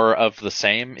 and more of the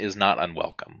same is not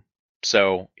unwelcome.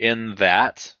 So in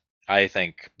that, I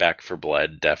think Back 4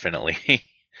 Blood definitely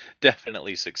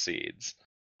succeeds.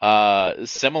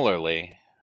 Similarly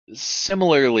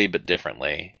but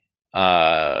differently,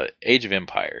 Age of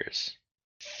Empires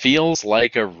feels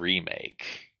like a remake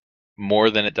more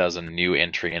than it does a new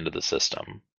entry into the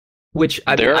system. Which,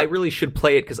 I really should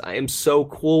play it because I am so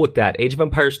cool with that. Age of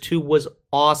Empires 2 was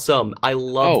awesome. I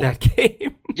love that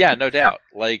game. Yeah, no doubt.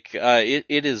 Like,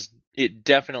 it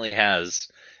definitely has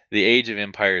the Age of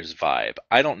Empires vibe.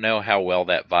 I don't know how well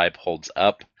that vibe holds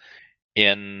up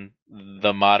in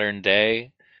the modern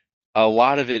day. A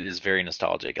lot of it is very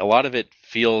nostalgic. A lot of it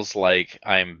feels like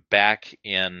I'm back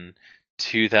in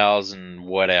 2000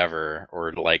 whatever,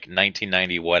 or like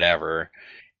 1990 whatever,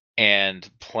 and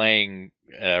playing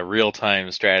a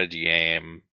real-time strategy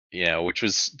game, which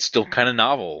was still kind of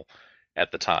novel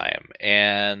at the time.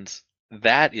 And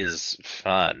that is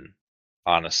fun,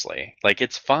 honestly. Like,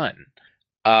 it's fun.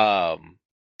 I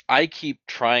keep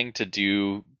trying to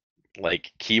do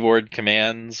like keyboard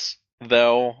commands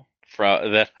though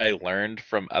that I learned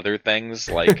from other things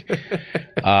like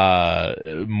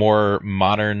more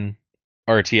modern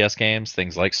RTS games,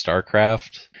 things like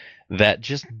StarCraft, that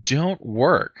just don't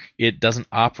work. It doesn't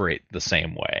operate the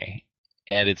same way,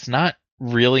 and it's not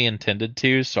really intended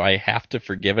to, so I have to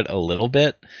forgive it a little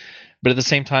bit. But at the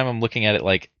same time, I'm looking at it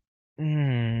like,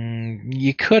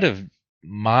 you could have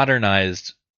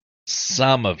modernized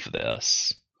some of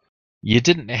this. You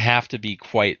didn't have to be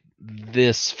quite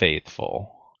this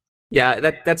faithful. Yeah,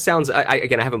 that sounds. I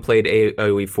haven't played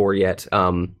AoE 4 yet.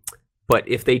 But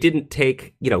if they didn't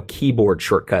take keyboard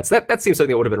shortcuts, that seems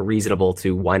something that would have been reasonable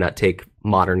to. Why not take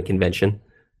modern convention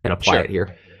and apply it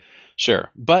here? Sure,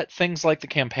 but things like the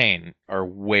campaign are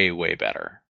way, way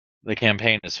better. The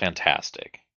campaign is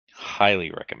fantastic.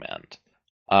 Highly recommend.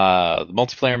 The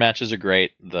multiplayer matches are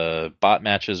great. The bot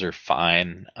matches are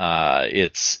fine.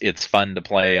 It's fun to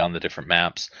play on the different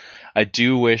maps. I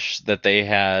do wish that they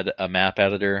had a map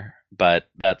editor, but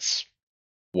that's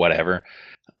whatever.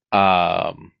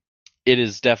 It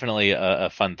is definitely a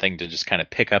fun thing to just kind of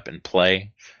pick up and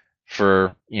play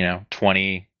for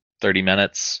 20, 30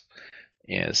 minutes.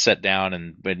 Sit down,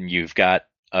 and when you've got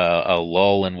a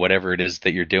lull in whatever it is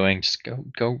that you're doing, just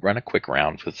go run a quick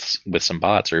round with some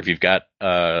bots, or if you've got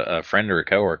a friend or a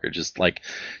coworker, just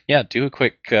do a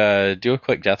quick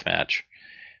death match,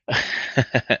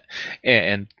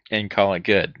 and call it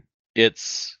good.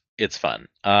 It's fun.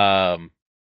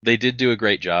 They did do a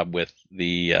great job with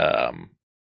the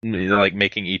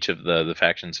making each of the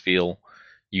factions feel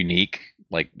unique.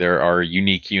 Like there are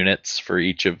unique units for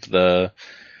each of the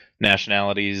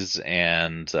nationalities,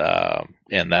 and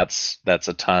that's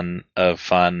a ton of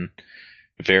fun.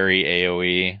 Very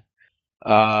AoE.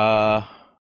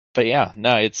 But yeah,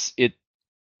 no, it's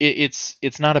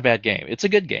not a bad game. It's a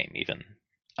good game even.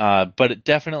 But it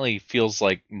definitely feels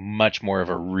like much more of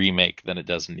a remake than it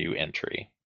does a new entry.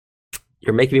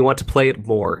 You're making me want to play it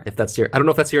more. I don't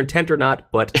know if that's your intent or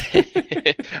not, but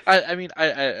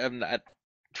I'm not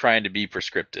trying to be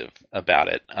prescriptive about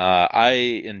it. I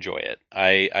enjoy it.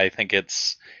 I think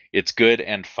it's good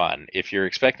and fun. If you're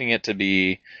expecting it to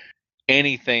be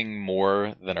anything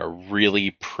more than a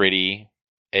really pretty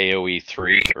AoE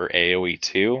 3 or AoE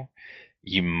 2,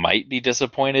 you might be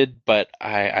disappointed, but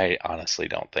I honestly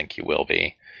don't think you will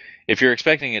be. If you're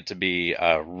expecting it to be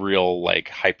a real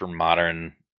hyper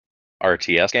modern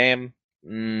RTS game,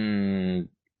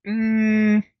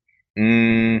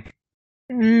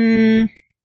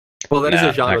 well, that is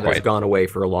a genre not that's quite. gone away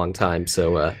for a long time.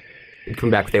 So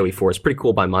coming back with AoE 4 is pretty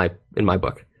cool in my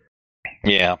book.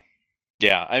 Yeah.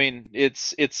 I mean,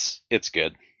 it's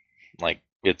good.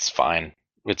 It's fine.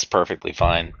 It's perfectly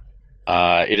fine.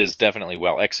 It is definitely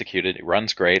well executed. It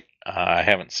runs great. I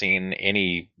haven't seen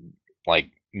any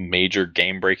major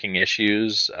game breaking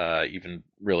issues. Even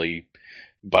really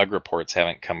bug reports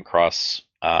haven't come across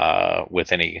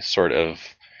with any sort of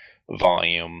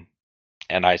volume,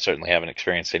 and I certainly haven't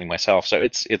experienced any myself. So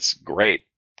it's great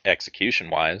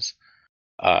execution wise.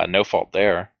 No fault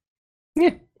there.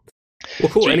 Yeah. Well,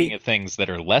 cool. Speaking of things that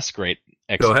are less great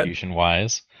execution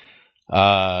wise,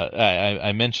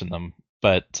 I mentioned them,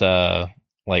 but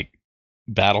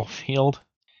Battlefield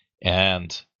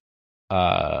and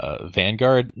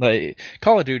Vanguard,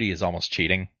 Call of Duty is almost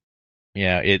cheating.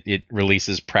 Yeah, it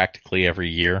releases practically every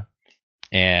year,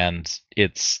 and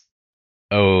it's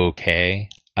okay,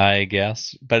 I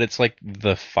guess, but it's like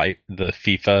the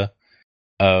FIFA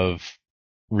of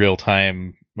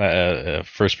real-time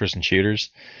first-person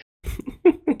shooters.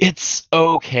 It's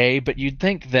okay, but you'd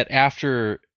think that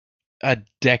after a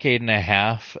decade and a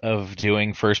half of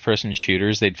doing first-person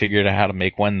shooters, they'd figured out how to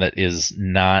make one that is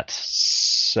not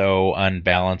so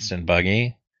unbalanced and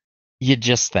buggy. You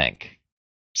just think.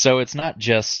 So it's not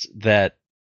just that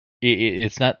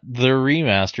it's not the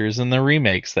remasters and the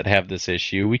remakes that have this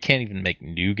issue. We can't even make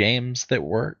new games that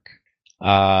work.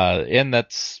 And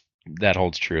that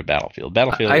holds true of Battlefield.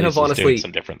 Battlefield is doing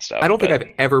some different stuff. I don't think I've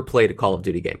ever played a Call of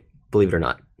Duty game, believe it or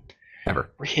not.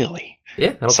 Ever. Really?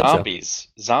 Yeah, I don't think so.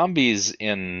 Zombies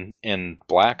in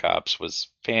Black Ops was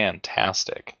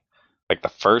fantastic. Like the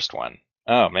first one.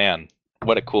 Oh man,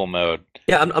 what a cool mode.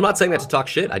 Yeah, I'm not saying that to talk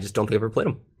shit. I just don't think I've ever played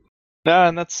them. No,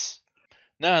 and that's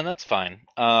fine.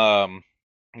 Yeah,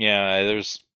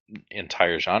 there's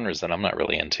entire genres that I'm not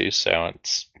really into, so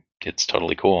it's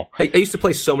totally cool. I used to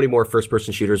play so many more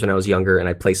first-person shooters when I was younger, and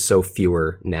I play so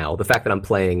fewer now. The fact that I'm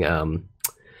playing a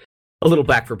little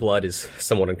Back 4 Blood is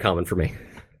somewhat uncommon for me.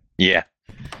 Yeah,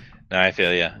 no, I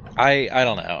feel you. I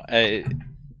don't know.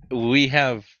 We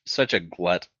have such a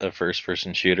glut of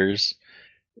first-person shooters,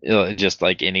 just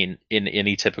like in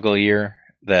any typical year,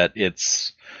 that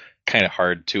it's kind of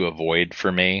hard to avoid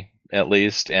for me, at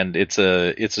least. And it's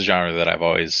a genre that I've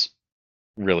always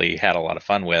really had a lot of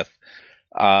fun with.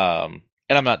 And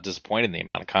I'm not disappointed in the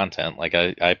amount of content. Like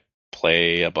I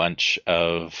play a bunch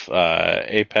of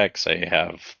Apex. I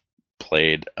have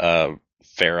played a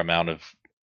fair amount of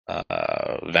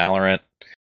Valorant.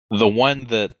 The one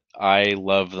that I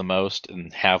love the most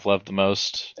and have loved the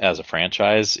most as a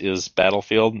franchise is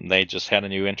Battlefield. They just had a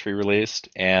new entry released,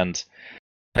 and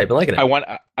I've been liking it. I want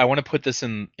to put this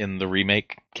in the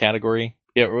remake category.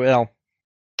 Yeah, well,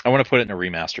 I want to put it in a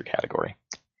remaster category,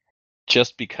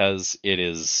 just because it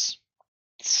is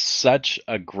such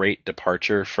a great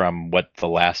departure from what the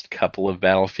last couple of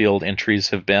Battlefield entries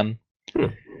have been.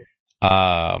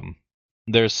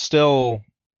 There's still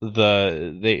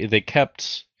they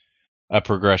kept a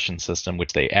progression system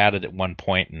which they added at one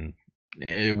point, and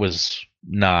it was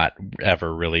not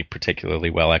ever really particularly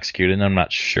well executed, and I'm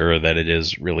not sure that it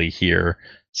is really here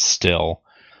still.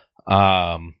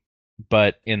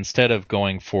 But instead of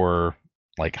going for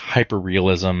like hyper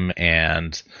realism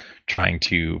and trying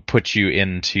to put you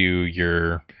into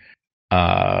your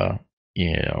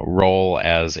role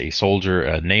as a soldier,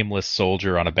 a nameless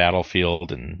soldier on a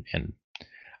battlefield, and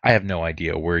I have no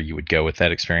idea where you would go with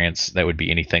that experience that would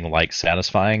be anything like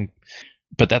satisfying.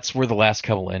 But that's where the last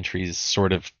couple entries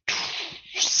sort of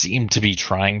seem to be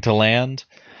trying to land.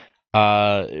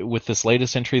 With this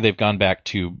latest entry, they've gone back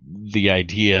to the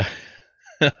idea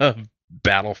of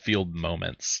battlefield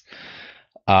moments,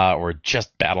 or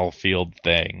just battlefield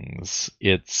things.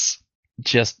 It's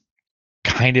just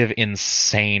kind of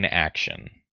insane action.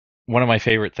 One of my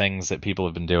favorite things that people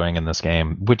have been doing in this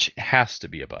game, which has to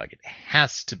be a bug, it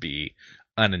has to be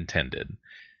unintended.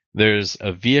 There's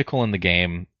a vehicle in the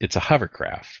game. It's a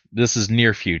hovercraft. This is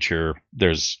near future.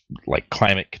 There's like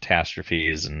climate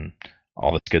catastrophes and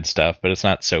all this good stuff, but it's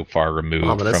not so far removed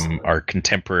Ominous. from our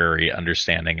contemporary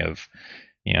understanding of,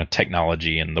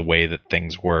 technology and the way that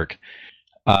things work.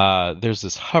 There's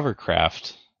this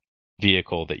hovercraft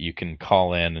vehicle that you can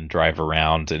call in and drive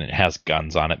around, and it has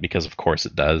guns on it because of course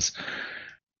it does.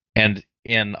 And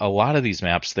in a lot of these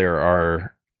maps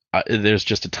there's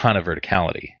just a ton of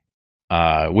verticality,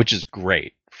 which is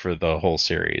great for the whole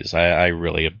series. I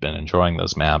really have been enjoying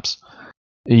those maps.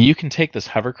 You can take this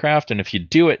hovercraft, and if you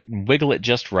do it and wiggle it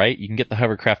just right, you can get the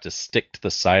hovercraft to stick to the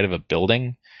side of a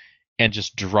building and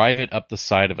just drive it up the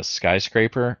side of a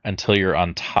skyscraper until you're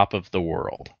on top of the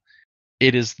world.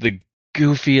 It is the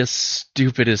goofiest,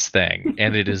 stupidest thing,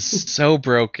 and it is so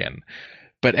broken.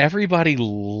 But everybody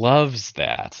loves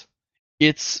that.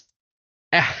 It's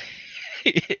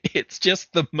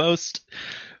just the most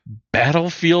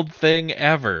Battlefield thing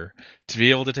ever to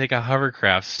be able to take a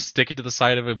hovercraft, stick it to the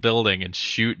side of a building, and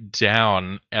shoot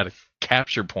down at a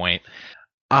capture point.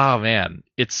 Oh man,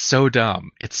 it's so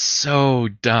dumb. It's so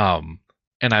dumb,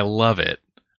 and I love it.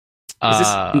 Is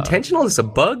this intentional? Is this a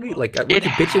bug? Like, weren't you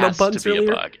bitching about bugs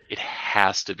earlier? It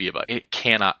has to be a bug. It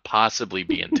cannot possibly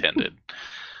be intended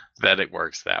that it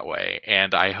works that way,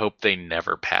 and I hope they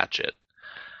never patch it.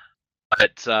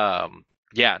 But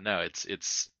yeah, no,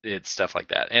 it's stuff like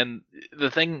that. And the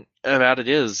thing about it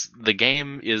is, the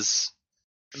game is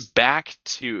back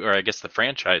to, or I guess the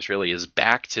franchise really is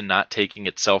back to not taking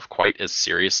itself quite as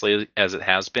seriously as it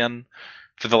has been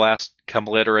for the last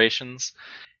couple iterations.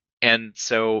 And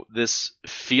so this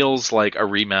feels like a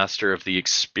remaster of the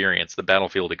experience, the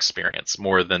Battlefield experience,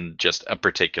 more than just a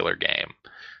particular game.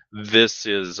 This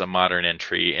is a modern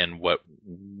entry in what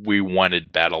we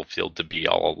wanted Battlefield to be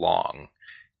all along.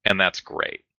 And that's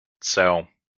great. So,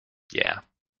 yeah.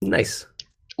 Nice.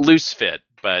 Loose fit,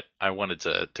 but I wanted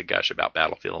to gush about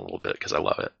Battlefield a little bit because I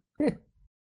love it.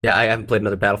 Yeah, I haven't played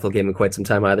another Battlefield game in quite some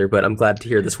time either, but I'm glad to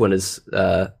hear this one is,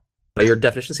 by your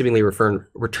definition, seemingly return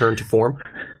to form.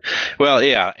 Well,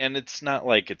 yeah, and it's not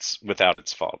like it's without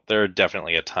its fault. There are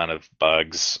definitely a ton of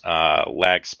bugs,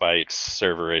 lag spikes,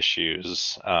 server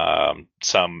issues,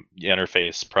 some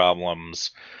interface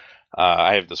problems.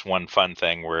 I have this one fun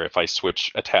thing where if I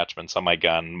switch attachments on my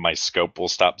gun, my scope will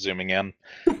stop zooming in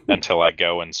until I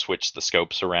go and switch the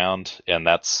scopes around, and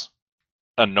that's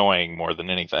annoying more than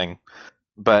anything.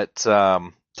 But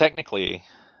technically,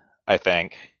 I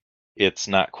think it's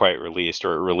not quite released,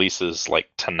 or it releases like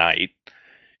tonight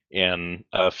in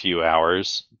a few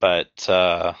hours. But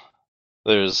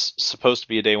there's supposed to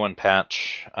be a day one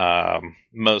patch.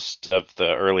 Most of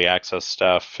the early access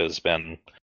stuff has been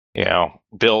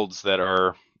builds that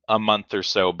are a month or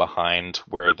so behind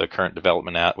where the current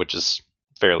development at, which is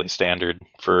fairly standard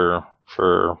for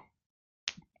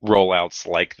rollouts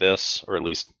like this, or at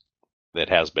least it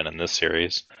has been in this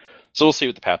series. So we'll see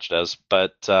what the patch does.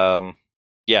 But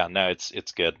yeah, no,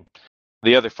 it's good.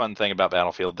 The other fun thing about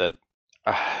Battlefield that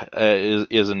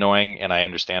is annoying, and I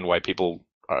understand why people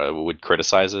would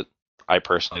criticize it. I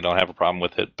personally don't have a problem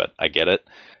with it, but I get it.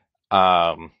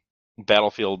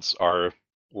 Battlefields are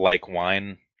like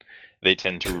wine. They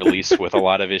tend to release with a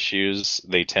lot of issues.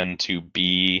 They tend to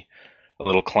be a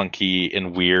little clunky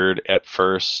and weird at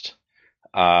first,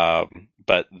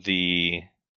 but the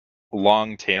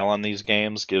long tail on these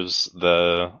games gives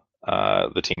the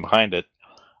team behind it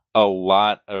a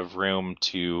lot of room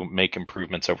to make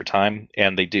improvements over time,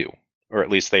 and they do, or at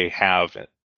least they have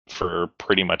for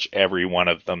pretty much every one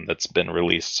of them that's been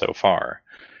released so far.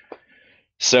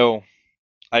 So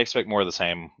I expect more of the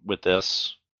same with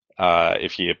this.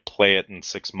 If you play it in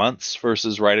 6 months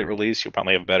versus right at release, you'll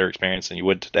probably have a better experience than you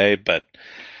would today, but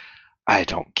I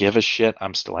don't give a shit.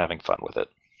 I'm still having fun with it.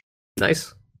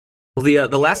 Nice. Well,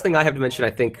 the last thing I have to mention,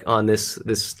 I think, on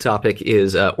this topic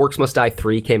is Orcs Must Die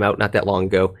 3 came out not that long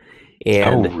ago,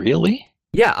 and Really?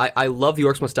 yeah, I love the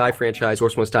Orcs Must Die franchise.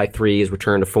 Orcs Must Die 3 is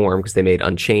returned to form because they made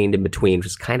Unchained in between, which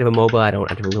is kind of a MOBA.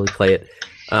 I didn't really play it.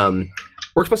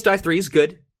 Orcs Must Die 3 is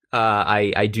good.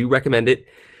 I do recommend it,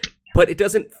 but it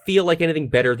doesn't feel like anything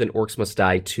better than Orcs Must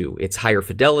Die 2. It's higher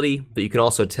fidelity, but you can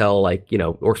also tell, like,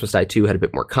 Orcs Must Die 2 had a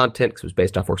bit more content because it was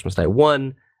based off Orcs Must Die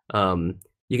 1.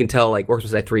 You can tell, like, Orcs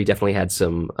Must Die 3 definitely had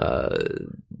some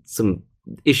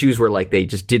issues where, like, they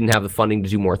just didn't have the funding to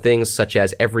do more things, such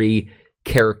as every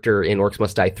character in Orcs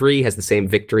Must Die 3 has the same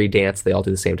victory dance. They all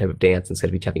do the same type of dance instead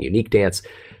of each having a unique dance.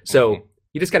 So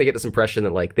you just kind of get this impression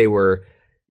that, like, they were,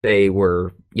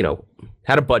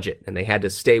 had a budget and they had to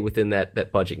stay within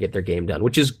that budget and get their game done,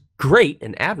 which is great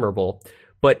and admirable,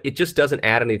 but it just doesn't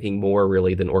add anything more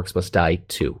really than Orcs Must Die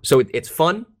 2. So it's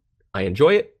fun. I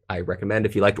enjoy it. I recommend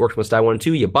if you liked Orcs Must Die 1 and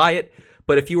 2, you buy it.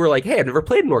 But if you were like, hey, I've never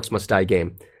played an Orcs Must Die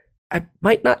game, I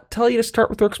might not tell you to start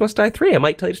with Orcs Must Die 3. I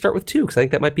might tell you to start with 2 because I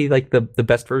think that might be like the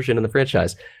best version in the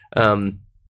franchise.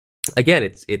 Again,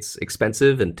 it's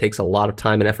expensive and takes a lot of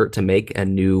time and effort to make a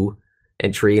new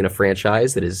entry in a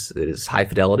franchise that is high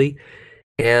fidelity.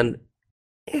 And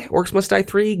Orcs Must Die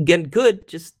 3, again, good.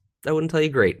 Just I wouldn't tell you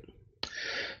great.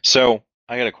 So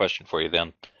I got a question for you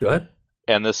then. Go ahead.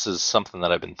 And this is something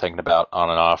that I've been thinking about on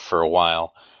and off for a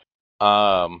while.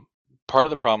 Part of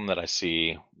the problem that I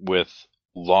see with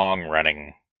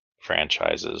long-running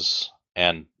franchises,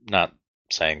 and not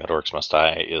saying that Orcs Must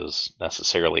Die is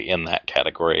necessarily in that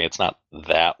category. It's not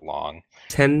that long.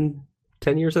 10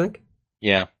 years, I think.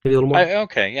 Yeah. Maybe a little more.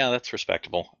 Okay, yeah, that's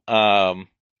respectable. Part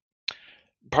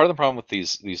of the problem with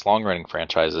these long-running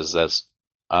franchises is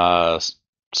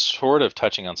sort of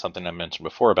touching on something I mentioned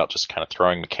before about just kind of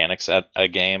throwing mechanics at a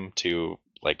game to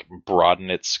like broaden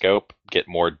its scope, get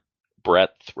more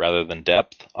breadth rather than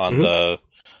depth on the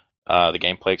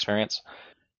gameplay experience.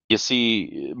 You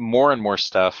see more and more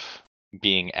stuff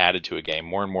being added to a game,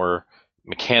 more and more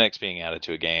mechanics being added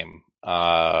to a game.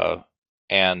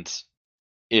 And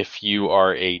if you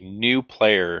are a new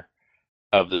player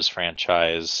of this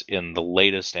franchise in the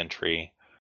latest entry,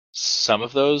 some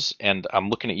of those, and I'm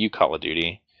looking at you, Call of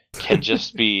Duty, can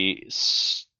just be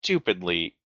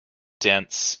stupidly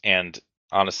dense and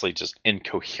honestly just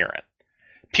incoherent.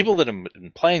 People that have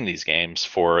been playing these games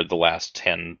for the last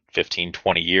 10, 15,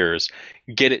 20 years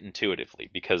get it intuitively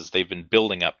because they've been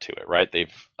building up to it, right?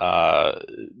 They've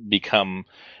become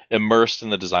immersed in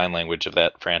the design language of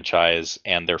that franchise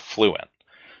and they're fluent.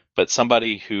 But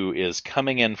somebody who is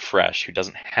coming in fresh, who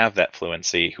doesn't have that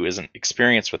fluency, who isn't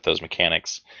experienced with those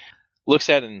mechanics, looks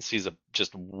at it and sees a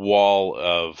just wall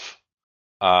of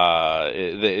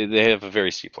they have a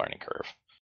very steep learning curve.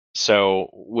 So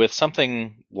with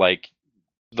something like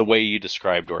the way you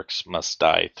described Orcs Must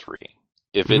Die 3,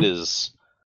 if it is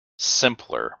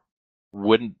simpler,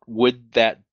 would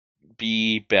that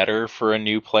be better for a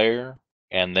new player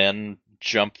and then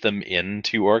jump them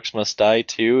into Orcs Must Die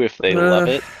 2 if they love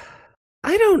it?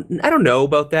 I don't know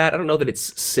about that. I don't know that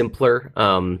it's simpler.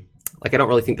 Like I don't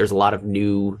really think there's a lot of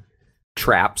new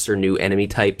traps or new enemy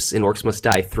types in Orcs Must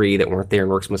Die 3 that weren't there in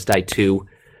Orcs Must Die 2.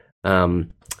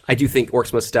 I do think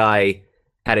Orcs Must Die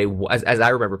had as I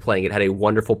remember playing it, had a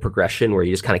wonderful progression where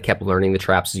you just kind of kept learning the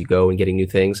traps as you go and getting new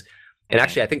things. And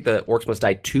actually, I think the Orcs Must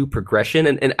Die 2 progression,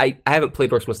 and I haven't played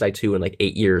Orcs Must Die 2 in like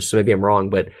 8 years, so maybe I'm wrong,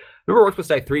 but I remember Orcs Must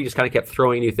Die 3 just kind of kept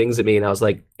throwing new things at me, and I was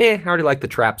like, I already like the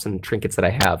traps and trinkets that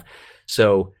I have.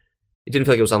 So it didn't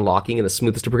feel like it was unlocking in the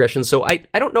smoothest of progression. So I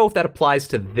don't know if that applies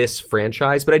to this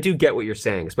franchise, but I do get what you're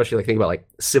saying, especially like think about like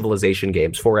Civilization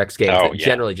games, 4X games that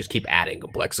generally just keep adding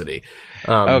complexity.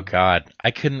 Oh God,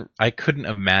 I couldn't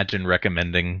imagine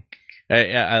recommending.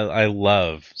 I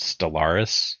love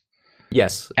Stellaris.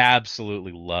 Yes,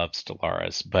 absolutely love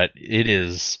Stellaris, but it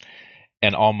is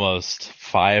an almost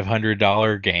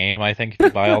 $500 game. I think if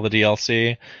you buy all the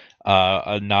DLC.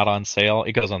 Not on sale.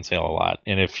 It goes on sale a lot,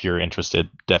 and if you're interested,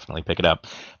 definitely pick it up.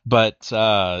 But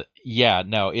I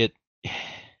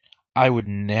would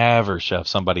never shove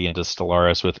somebody into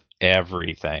Stellaris with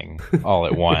everything all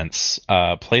at once.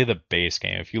 Play the base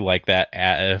game if you like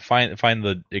that. Find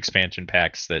the expansion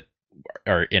packs that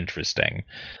are interesting.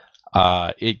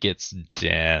 It gets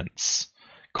dense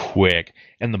quick,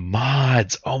 and the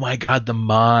mods. Oh my God, the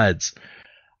mods!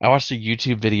 I watched a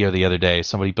YouTube video the other day.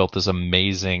 Somebody built this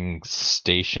amazing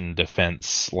station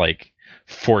defense, like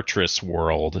fortress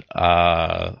world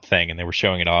thing, and they were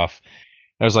showing it off.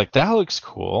 I was like, that looks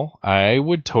cool. I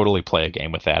would totally play a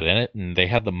game with that in it. And they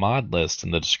had the mod list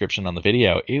in the description on the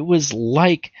video. It was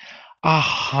like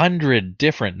 100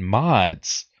 different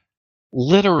mods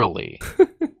Literally.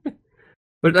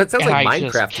 But that sounds And like I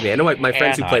just Minecraft to me. I know my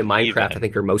friends who play cannot Minecraft, even. I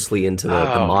think, are mostly into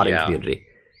the Oh, modding yeah. community.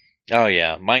 Oh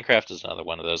yeah, Minecraft is another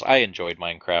one of those. I enjoyed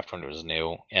Minecraft when it was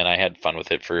new, and I had fun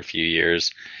with it for a few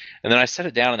years. And then I set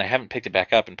it down and I haven't picked it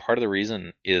back up, and part of the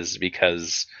reason is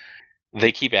because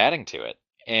they keep adding to it.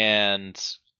 And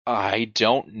I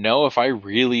don't know if I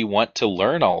really want to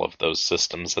learn all of those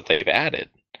systems that they've added.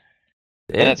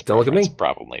 And Yeah, that's don't look at preference, me.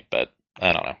 probably, but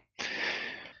I don't know.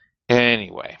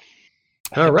 Anyway,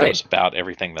 I All think that right. was about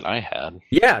everything that I had.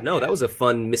 Yeah, no, that was a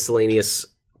fun miscellaneous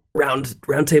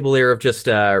roundtable there of just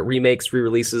remakes,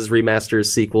 re-releases, remasters,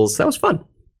 sequels. That was fun.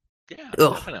 Yeah,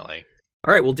 Ugh. definitely.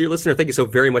 All right, well, dear listener, thank you so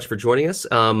very much for joining us.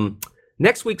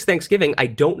 Next week's Thanksgiving, I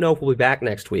don't know if we'll be back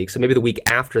next week, so maybe the week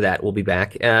after that we'll be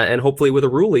back, and hopefully with a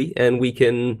Ruli, and we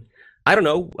can, I don't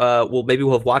know, maybe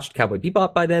we'll have watched Cowboy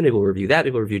Bebop by then, maybe we'll review that,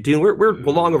 maybe we'll review Dune. We're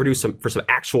long overdue for some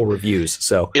actual reviews,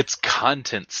 so. It's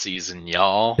content season,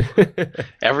 y'all.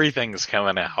 Everything's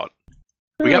coming out.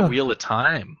 We got Wheel of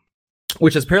Time.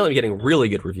 Which is apparently getting really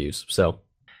good reviews, so.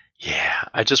 Yeah,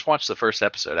 I just watched the first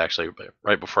episode, actually,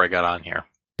 right before I got on here.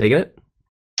 Digging it?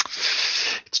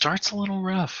 It starts a little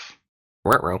rough.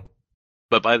 Ruh-roh.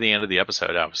 But by the end of the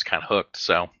episode, I was kind of hooked.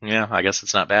 So, yeah, I guess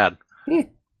it's not bad. All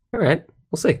right.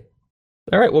 We'll see.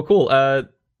 All right. Well, cool.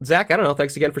 Zach, I don't know.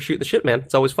 Thanks again for shooting the shit, man.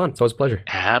 It's always fun. It's always a pleasure.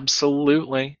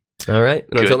 Absolutely. All right.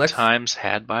 And until Good next times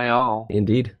had by all.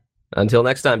 Indeed. Until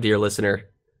next time, dear listener.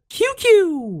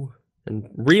 QQ! And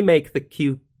remake the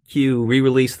QQ,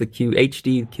 re-release the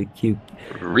QHD, QQ.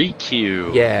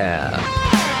 Re-Q. Yeah.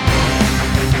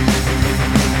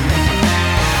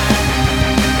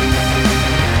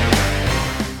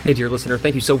 Hey, dear listener,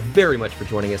 thank you so very much for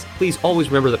joining us. Please always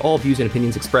remember that all views and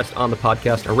opinions expressed on the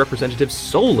podcast are representative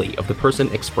solely of the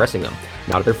person expressing them,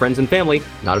 not of their friends and family,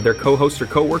 not of their co-hosts or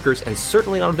co-workers, and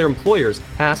certainly not of their employers,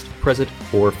 past, present,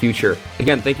 or future.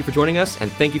 Again, thank you for joining us,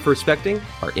 and thank you for respecting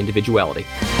our individuality.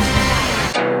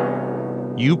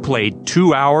 You played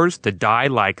 2 hours to die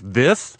like this?